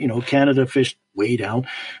 Canada fished way down,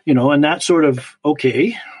 and that sort of,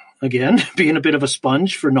 okay, again, being a bit of a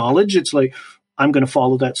sponge for knowledge, it's like, I'm going to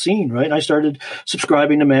follow that scene, right? I started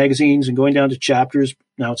subscribing to magazines and going down to chapters.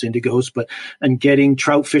 Now it's Indigos, and getting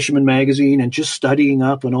Trout Fisherman magazine and just studying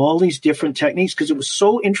up on all these different techniques because it was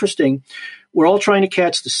so interesting. We're all trying to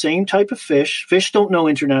catch the same type of fish. Fish don't know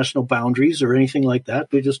international boundaries or anything like that.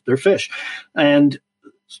 They're fish. And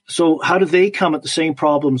so how do they come at the same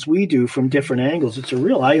problems we do from different angles? It's a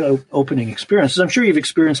real eye-opening experience. As I'm sure you've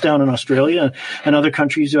experienced down in Australia and other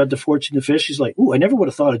countries who had the fortune to fish. He's like, ooh, I never would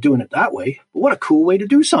have thought of doing it that way. But what a cool way to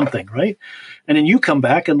do something, right? And then you come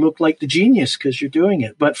back and look like the genius because you're doing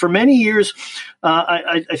it. But for many years,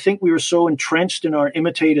 I think we were so entrenched in our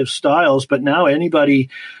imitative styles. But now anybody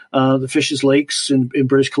that fishes lakes in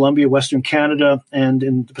British Columbia, Western Canada, and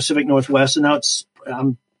in the Pacific Northwest, and now it's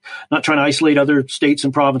not trying to isolate other states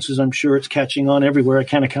and provinces. I'm sure it's catching on everywhere. I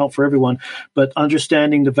can't account for everyone, but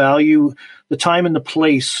understanding the value, the time and the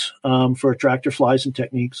place for attractor flies and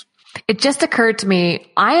techniques. It just occurred to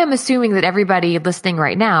me, I am assuming that everybody listening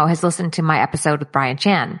right now has listened to my episode with Brian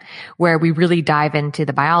Chan, where we really dive into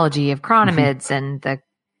the biology of chironomids and the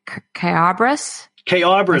Chaeabris. The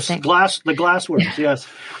glassworms, yes.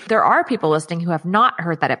 There are people listening who have not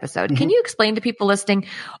heard that episode. Can you explain to people listening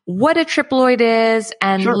what a triploid is?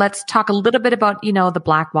 And let's talk a little bit about, the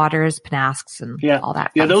black waters, penasks, and all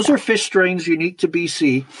that. Yeah, those stuff. are fish strains unique to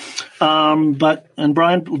BC. And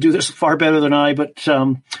Brian will do this far better than I, but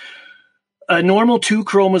a normal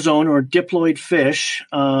 2-chromosome or diploid fish,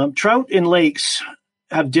 trout in lakes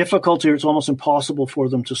have difficulty, or it's almost impossible for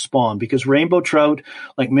them to spawn because rainbow trout,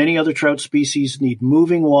 like many other trout species, need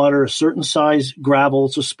moving water, a certain size gravel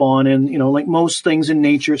to spawn in. Like most things in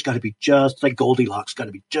nature, it's got to be just like Goldilocks, got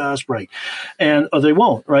to be just right. Or they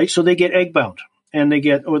won't, right? So they get egg bound and they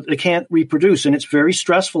can't reproduce, and it's very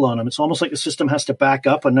stressful on them. It's almost like the system has to back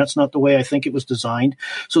up, and that's not the way I think it was designed.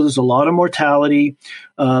 So there's a lot of mortality.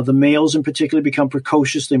 The males in particular become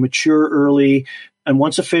precocious. They mature early. And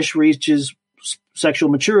once a fish reaches sexual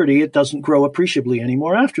maturity, it doesn't grow appreciably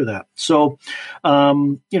anymore after that. So,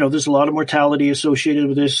 there's a lot of mortality associated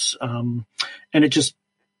with this. And it just,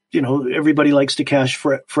 everybody likes to catch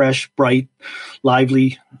fresh, bright,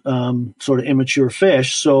 lively, sort of immature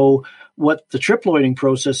fish. So what the triploiding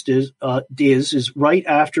process is right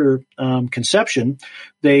after conception,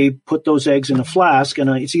 they put those eggs in a flask, and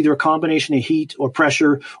it's either a combination of heat or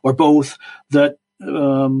pressure or both that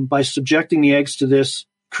by subjecting the eggs to this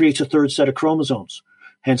creates a third set of chromosomes,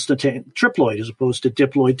 hence the triploid as opposed to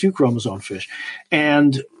diploid 2-chromosome fish.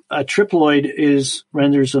 And a triploid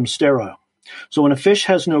renders them sterile. So when a fish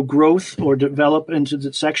has no growth or develop into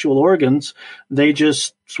the sexual organs, they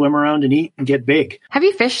just swim around and eat and get big. Have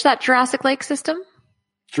you fished that Jurassic Lake system?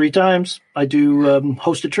 3 times. I do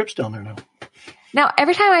hosted trips down there now. Now,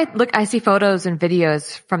 every time I see photos and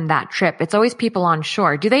videos from that trip, it's always people on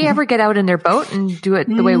shore. Do they ever get out in their boat and do it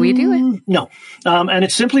the way we do it? No. And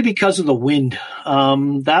it's simply because of the wind.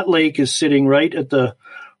 That lake is sitting right at the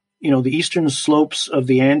eastern slopes of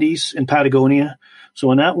the Andes in Patagonia. So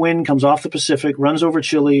when that wind comes off the Pacific, runs over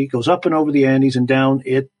Chile, goes up and over the Andes and down,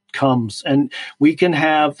 it comes. And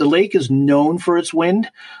the lake is known for its wind.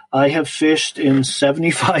 I have fished in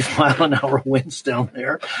 75 mile an hour winds down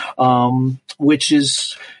there, which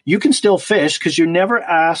is, you can still fish because you're never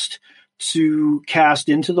asked to cast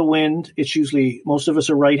into the wind. It's usually, most of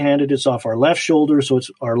us are right-handed. It's off our left shoulder. So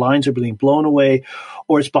our lines are being blown away,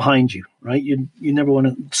 or it's behind you, right? You never want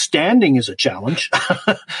to, standing is a challenge,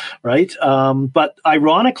 right? But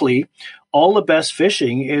ironically, all the best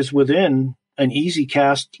fishing is within an easy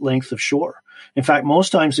cast length of shore. In fact,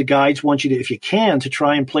 most times the guides want you to, if you can, to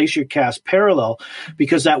try and place your cast parallel,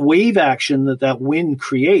 because that wave action that wind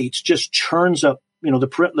creates just churns up,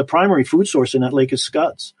 the primary food source in that lake is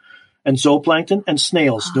scuds and zooplankton and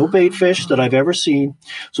snails, no bait fish that I've ever seen.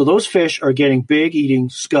 So those fish are getting big eating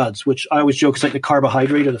scuds, which I always joke is like the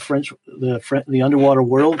carbohydrate of the underwater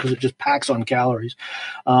world, because it just packs on calories.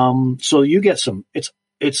 So you get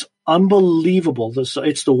it's unbelievable.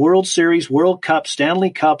 It's the World Series, World Cup,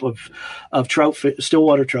 Stanley Cup of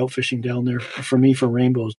stillwater trout fishing down there for me for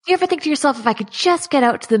rainbows. Do you ever think to yourself, if I could just get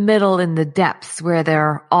out to the middle in the depths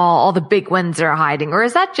where all the big ones are hiding, or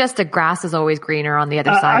is that just a grass is always greener on the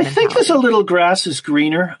other side? I think there's a little grass is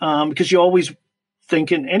greener because you always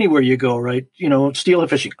thinking anywhere you go, right?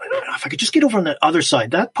 Steelhead fishing. I don't know if I could just get over on that other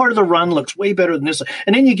side. That part of the run looks way better than this side.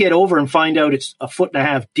 And then you get over and find out it's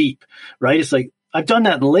 1.5 feet deep, right? It's like, I've done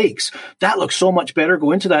that in lakes. That looks so much better.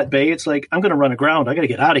 Go into that bay. It's like, I'm going to run aground. I got to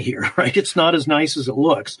get out of here, right? It's not as nice as it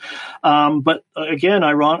looks. But again,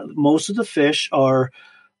 most of the fish are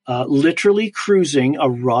literally cruising a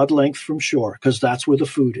rod length from shore because that's where the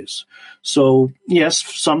food is. So yes,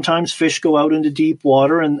 sometimes fish go out into deep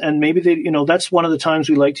water and maybe that's one of the times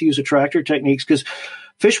we like to use attractor techniques, because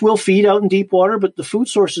fish will feed out in deep water, but the food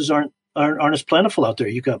sources aren't as plentiful out there.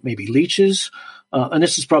 You've got maybe leeches, and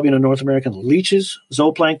this is probably in a North American, leeches,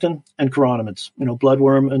 zooplankton, and chironomids,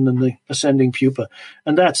 bloodworm, and then the ascending pupa.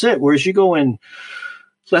 And that's it. Whereas you go in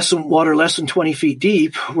less than 20 feet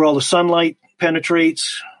deep, where all the sunlight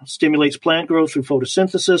penetrates, stimulates plant growth through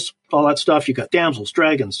photosynthesis, all that stuff. You've got damsels,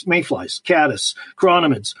 dragons, mayflies, caddis,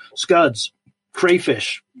 chironomids, scuds,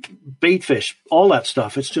 crayfish, baitfish, all that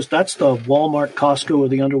stuff. That's the Walmart, Costco of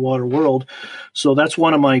the underwater world. So that's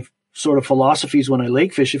one of my sort of philosophies when I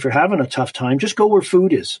lake fish. If you're having a tough time, just go where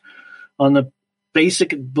food is, on the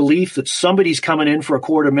basic belief that somebody's coming in for a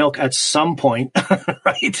quart of milk at some point,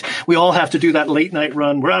 right? We all have to do that late night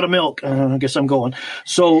run. We're out of milk. I guess I'm going.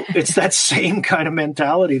 So it's that same kind of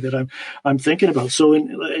mentality that I'm thinking about. So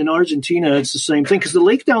in Argentina, it's the same thing, because the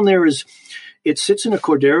lake down there it sits in a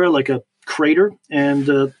cordillera, like a crater, and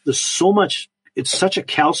there's so much. It's such a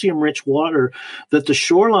calcium-rich water that the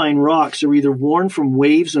shoreline rocks are either worn from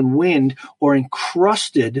waves and wind or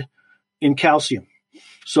encrusted in calcium.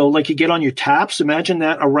 So like you get on your taps, imagine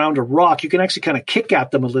that around a rock. You can actually kind of kick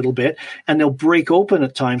at them a little bit, and they'll break open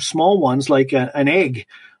at times, small ones like an egg.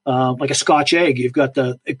 Like a Scotch egg. You've got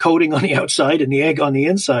the coating on the outside and the egg on the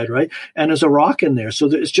inside, right? And there's a rock in there. So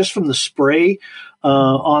it's just from the spray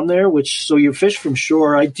on there, so you fish from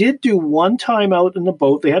shore. I did do one time out in the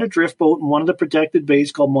boat. They had a drift boat in one of the protected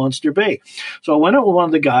bays called Monster Bay. So I went out with one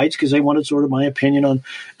of the guides because they wanted sort of my opinion on,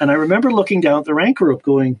 and I remember looking down at their anchor rope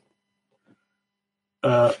going,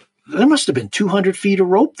 there must have been 200 feet of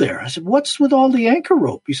rope there. I said, what's with all the anchor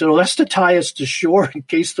rope? He said, well, that's to tie us to shore in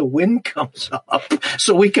case the wind comes up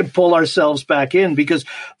so we can pull ourselves back in, because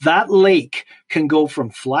that lake can go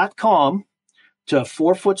from flat calm to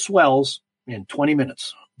 4-foot swells in 20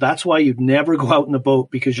 minutes. That's why you'd never go out in the boat,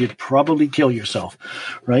 because you'd probably kill yourself,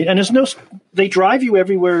 right? And they drive you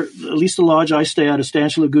everywhere. At least the lodge I stay at,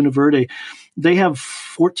 Estancia Laguna Verde, they have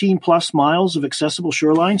 14 plus miles of accessible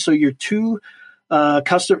shoreline. So you're 2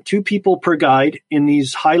 2 people per guide in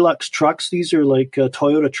these Hilux trucks. These are like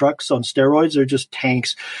Toyota trucks on steroids. They're just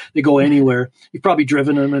tanks. They go anywhere. You've probably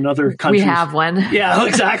driven them in other countries. We have one. Yeah,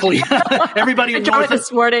 exactly. Everybody in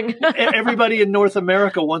this morning. Everybody in North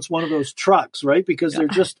America wants one of those trucks, right? Because they're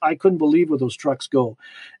just, I couldn't believe where those trucks go.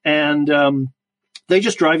 And they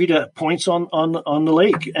just drive you to points on the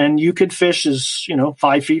lake, and you could fish as,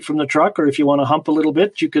 5 feet from the truck, or if you want to hump a little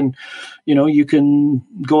bit, you can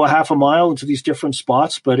go a half a mile into these different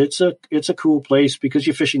spots. But it's a cool place because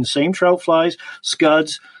you're fishing the same trout flies,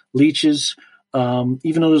 scuds, leeches.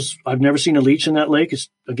 Even though I've never seen a leech in that lake. It's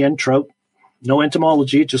again trout, no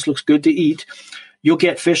entomology. It just looks good to eat. You'll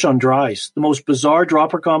get fish on dries. The most bizarre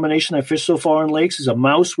dropper combination I've fished so far in lakes is a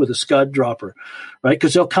mouse with a scud dropper, right?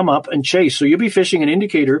 Because they'll come up and chase. So you'll be fishing an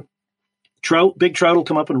indicator. Big trout will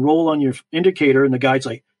come up and roll on your indicator, and the guide's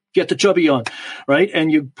like, get the chubby on, right?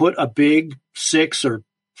 And you put a big 6 or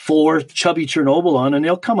 4 chubby Chernobyl on, and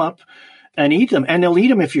they'll come up and eat them. And they'll eat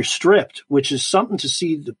them if you're stripped, which is something to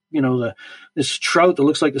see, this trout that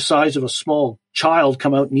looks like the size of a small child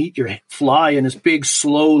come out and eat your fly in this big,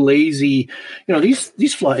 slow, lazy,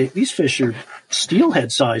 these fish are steelhead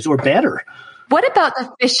size or better. What about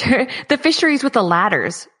the fisheries with the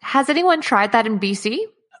ladders? Has anyone tried that in BC?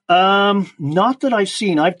 Not that I've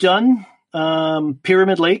seen. I've done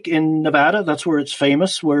Pyramid Lake in Nevada. That's where it's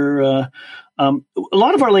famous, where a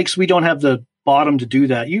lot of our lakes, we don't have the bottom to do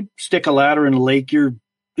that. You stick a ladder in a lake,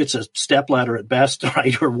 it's a step ladder at best,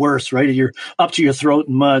 right? Or worse, right? You're up to your throat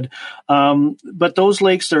in mud. But those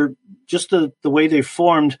lakes are just the way they've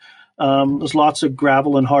formed. There's lots of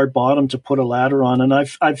gravel and hard bottom to put a ladder on. And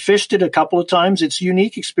I've fished it a couple of times. It's a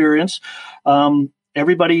unique experience.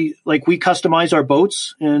 Everybody, like we customize our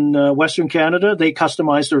boats in Western Canada. They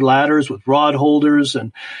customize their ladders with rod holders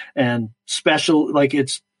and special, like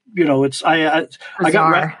it's, I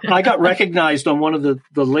got recognized on one of the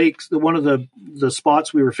lakes, one of the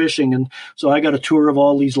spots we were fishing. And so I got a tour of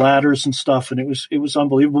all these ladders and stuff. And it was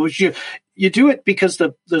unbelievable. But you do it because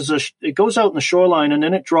it goes out in the shoreline and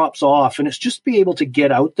then it drops off, and it's just be able to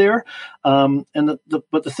get out there.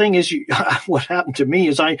 But the thing is, what happened to me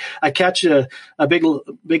is I catch a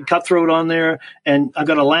big cutthroat on there, and I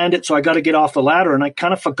got to land it. So I got to get off the ladder, and I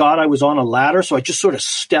kind of forgot I was on a ladder. So I just sort of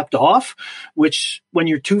stepped off, which when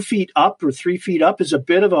you're 2 feet up or 3 feet up is a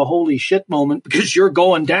bit of a holy shit moment because you're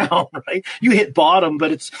going down, right? You hit bottom,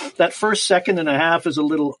 but it's that first second and a half is a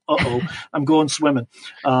little, I'm going swimming.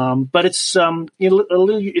 But it's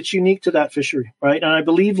unique to that fishery, right? And I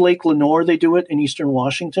believe Lake Lenore, they do it in Eastern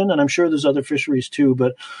Washington, and I'm sure there's other fisheries too.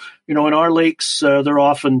 But, in our lakes, they're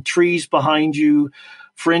often trees behind you,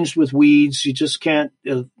 fringed with weeds. You just can't,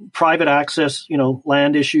 private access,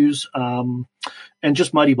 land issues, and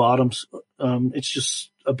just muddy bottoms. It's just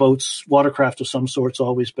a boat's watercraft of some sort's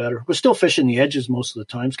always better. We're still fishing the edges most of the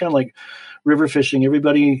time. It's kind of like river fishing.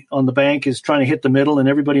 Everybody on the bank is trying to hit the middle, and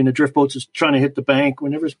everybody in the drift boats is trying to hit the bank. We're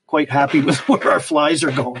never quite happy with where our flies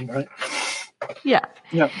are going, right? Yeah.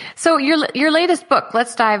 So your latest book,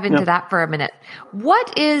 let's dive into that for a minute.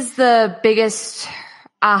 What is the biggest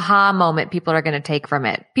aha moment people are going to take from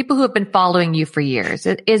it? People who have been following you for years.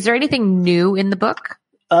 Is there anything new in the book?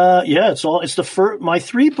 My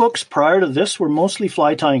 3 books prior to this were mostly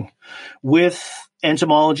fly tying with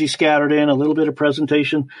entomology scattered in, a little bit of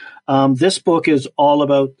presentation. This book is all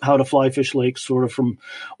about how to fly fish lakes, sort of from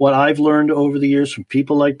what I've learned over the years from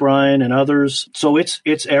people like Brian and others. So it's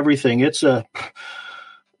everything. The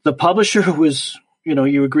publisher was,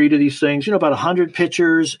 you agree to these things, about 100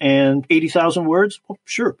 pictures and 80,000 words. Well,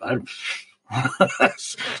 sure.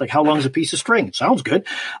 It's like, how long is a piece of string? It sounds good.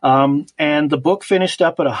 And the book finished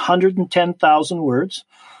up at 110,000 words.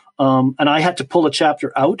 And I had to pull a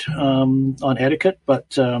chapter out on etiquette,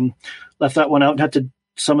 but left that one out and had to,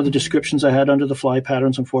 some of the descriptions I had under the fly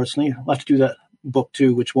patterns, unfortunately. I'll have to do that book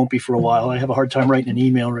too, which won't be for a while. I have a hard time writing an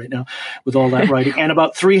email right now with all that writing, and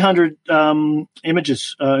about 300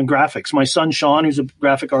 images and graphics. My son Sean, who's a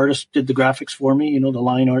graphic artist, did the graphics for me, the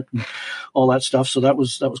line art and all that stuff. So that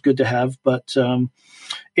was good to have. But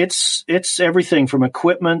it's everything from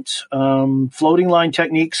equipment, floating line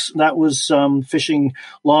techniques. That was fishing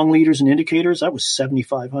long leaders and indicators. That was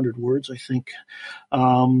 7,500 words, I think.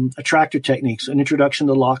 Attractor techniques, an introduction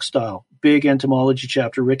to lock style. Big entomology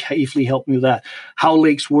chapter. Rick Hafley helped me with that. How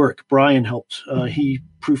lakes work. Brian helped. He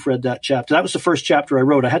proofread that chapter. That was the first chapter I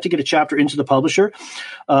wrote. I had to get a chapter into the publisher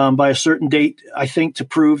by a certain date, I think, to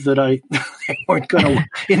prove that I weren't going to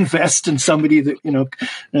invest in somebody that,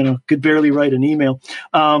 could barely write an email.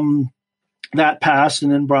 that passed,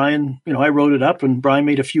 and then Brian, I wrote it up, and Brian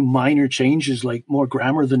made a few minor changes, like more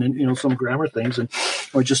grammar than, some grammar things,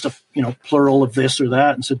 or just a, plural of this or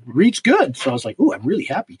that, and said, reads good. So I was like, oh, I'm really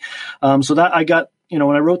happy. So that I got, when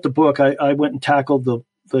I wrote the book, I went and tackled the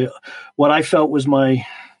what I felt was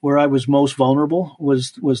where I was most vulnerable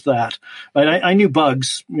was that. But I knew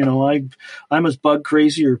bugs. I'm as bug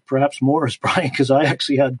crazy, or perhaps more, as Brian, because I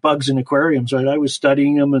actually had bugs in aquariums. Right, I was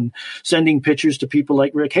studying them and sending pictures to people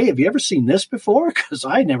like Rick. Hey, have you ever seen this before? Because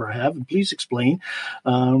I never have, and please explain.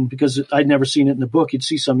 Because I'd never seen it in the book. You'd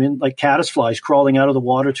see some like caddisflies crawling out of the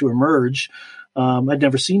water to emerge. I'd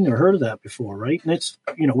never seen or heard of that before, right? And it's,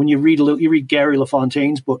 when you read Gary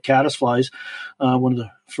LaFontaine's book, Caddisflies, one of the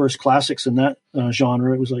first classics in that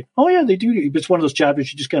genre, it was like, oh yeah, they do. It's one of those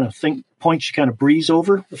chapters you just kind of points you kind of breeze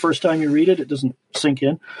over the first time you read it. It doesn't sink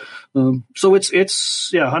in. So it's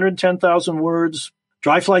 110,000 words,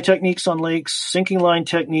 dry fly techniques on lakes, sinking line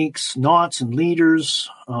techniques, knots and leaders.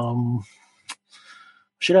 I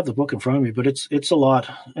should have the book in front of me, but it's a lot.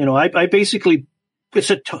 I basically,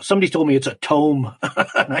 somebody told me it's a tome,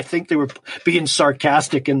 and I think they were being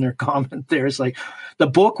sarcastic in their comment there. It's like the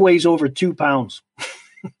book weighs over 2 pounds.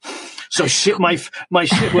 So my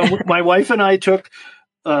wife and I took,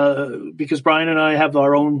 because Brian and I have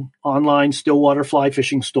our own online Stillwater fly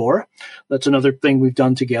fishing store. That's another thing we've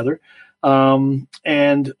done together. And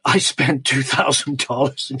I spent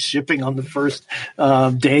 $2,000 in shipping on the first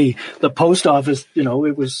day. The post office,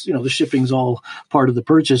 it was, the shipping's all part of the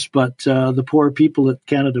purchase, but the poor people at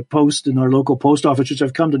Canada Post and our local post office, which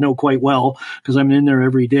I've come to know quite well because I'm in there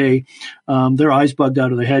every day, their eyes bugged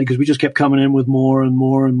out of their head because we just kept coming in with more and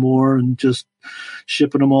more and more and just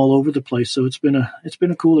shipping them all over the place. So it's been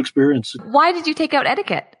a cool experience. Why did you take out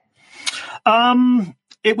etiquette?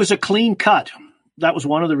 It was a clean cut. That was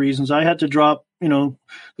one of the reasons I had to drop,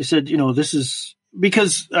 they said, this is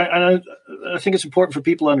because I think it's important for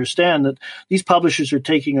people to understand that these publishers are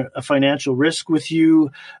taking a financial risk with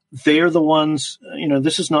you. They're the ones,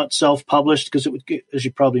 this is not self-published because it would, as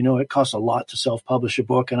you probably know, it costs a lot to self-publish a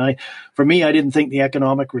book. And for me, I didn't think the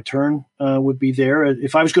economic return would be there.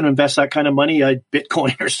 If I was going to invest that kind of money, I'd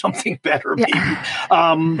Bitcoin or something better, maybe.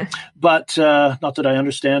 Yeah. But not that I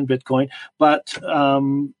understand Bitcoin, but,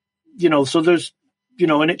 so there's,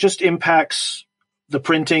 and it just impacts the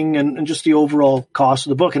printing and just the overall cost of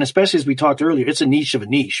the book. And especially as we talked earlier, it's a niche of a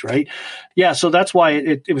niche, right? Yeah. So that's why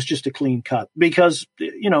it was just a clean cut because,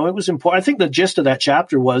 it was important. I think the gist of that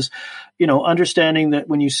chapter was, understanding that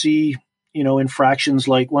when you see, infractions,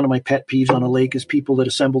 like one of my pet peeves on a lake is people that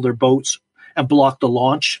assemble their boats and block the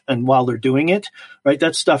launch and while they're doing it, right?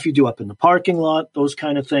 That's stuff you do up in the parking lot, those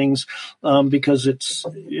kind of things, because it's,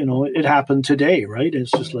 it happened today, right?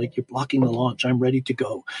 It's just like you're blocking the launch. I'm ready to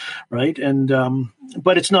go, right? And,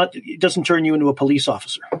 but it doesn't turn you into a police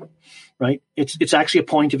officer, right? It's actually a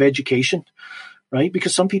point of education, right?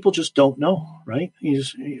 Because some people just don't know, right? Are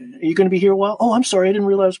you going to be here a while? Oh, I'm sorry. I didn't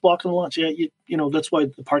realize I was blocking the launch. Yeah, that's why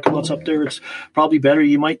the parking lot's up there. It's probably better.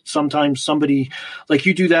 You might sometimes somebody, like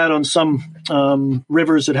you do that on some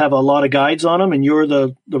rivers that have a lot of guides on them and you're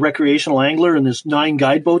the recreational angler and there's 9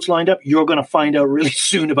 guide boats lined up. You're going to find out really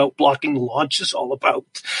soon about blocking the launch is all about,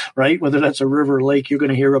 right? Whether that's a river or lake, you're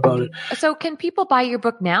going to hear about it. So can people buy your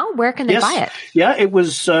book now? Where can they buy it? Yeah, it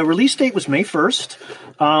was, release date was May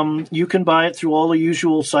 1st. You can buy it through all the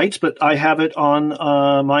usual sites, but I have it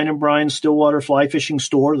on mine and Brian's Stillwater Fly Fishing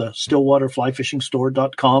Store, the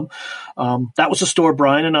stillwaterflyfishingstore.com. That was a store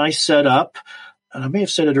Brian and I set up. And I may have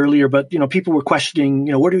said it earlier, but, people were questioning,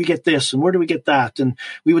 where do we get this and where do we get that? And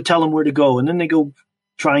we would tell them where to go. And then they go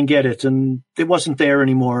try and get it. And it wasn't there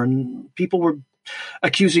anymore. And people were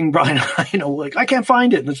accusing Brian, like, I can't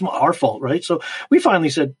find it. And it's our fault, right? So we finally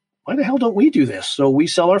said, why the hell don't we do this? So we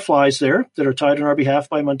sell our flies there that are tied on our behalf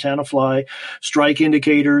by Montana Fly, strike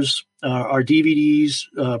indicators, our DVDs,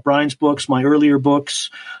 Brian's books, my earlier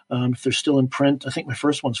books, if they're still in print. I think my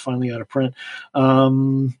first one's finally out of print.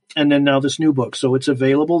 And then now this new book. So it's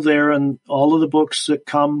available there. And all of the books that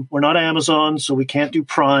come, we're not Amazon, so we can't do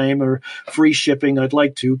Prime or free shipping. I'd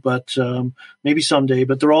like to, but maybe someday.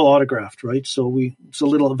 But they're all autographed, right? So it's a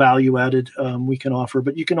little value added we can offer.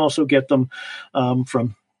 But you can also get them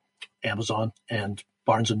from Amazon and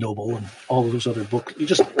Barnes & Noble and all of those other books. You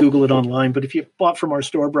just Google it online. But if you bought from our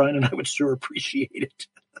store, Brian and I would sure appreciate it.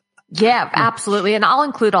 Yeah, absolutely. And I'll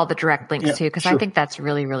include all the direct links too, because I think that's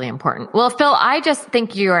really, really important. Well, Phil, I just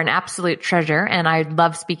think you're an absolute treasure and I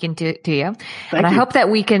love speaking to you. And I hope that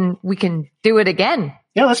we can do it again.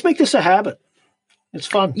 Yeah, let's make this a habit. It's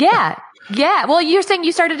fun. Yeah. Yeah. Well, you're saying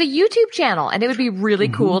you started a YouTube channel and it would be really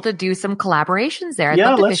cool to do some collaborations there. I'd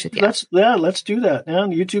love to fish with you. Let's do that. Yeah,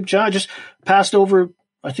 the YouTube channel. I just passed over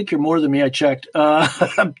I think you're more than me. I checked.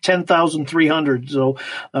 10,300. So,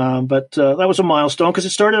 but that was a milestone because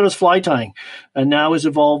it started out as fly tying and now has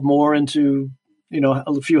evolved more into,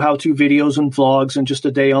 a few how-to videos and vlogs and just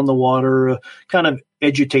a day on the water, kind of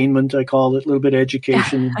edutainment, I call it, a little bit of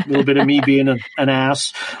education, a little bit of me being an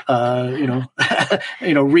ass,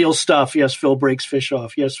 real stuff. Yes, Phil breaks fish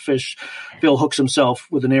off. Yes, Phil hooks himself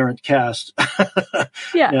with an errant cast.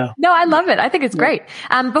 Yeah. No, I love it. I think it's great.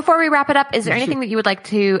 Before we wrap it up, is there anything that you would like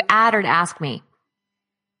to add or to ask me?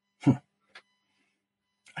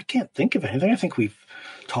 I can't think of anything. I think we've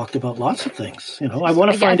talked about lots of things. I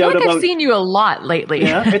want to find out about. I've seen you a lot lately.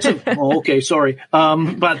 Yeah, okay, sorry.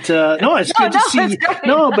 But no, it's good to see.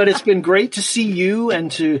 No, but it's been great to see you and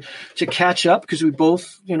to catch up because we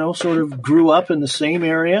both, sort of grew up in the same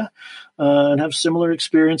area and have similar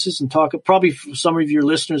experiences and talk. Probably some of your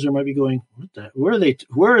listeners might be going, where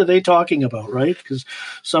are they talking about, right? Because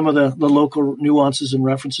some of the local nuances and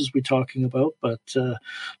references we're talking about. But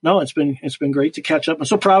no, it's been great to catch up. I'm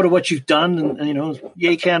so proud of what you've done, and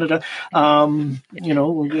yay Canada.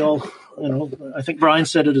 We all, I think Brian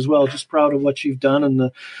said it as well. Just proud of what you've done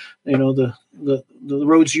and the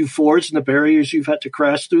roads you've forged and the barriers you've had to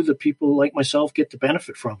crash through that people like myself get to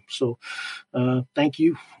benefit from. So, thank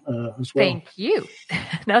you as well. Thank you.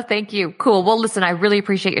 No, thank you. Cool. Well, listen, I really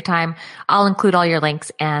appreciate your time. I'll include all your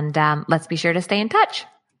links and let's be sure to stay in touch.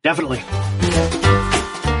 Definitely.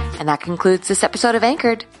 And that concludes this episode of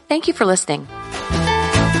Anchored. Thank you for listening.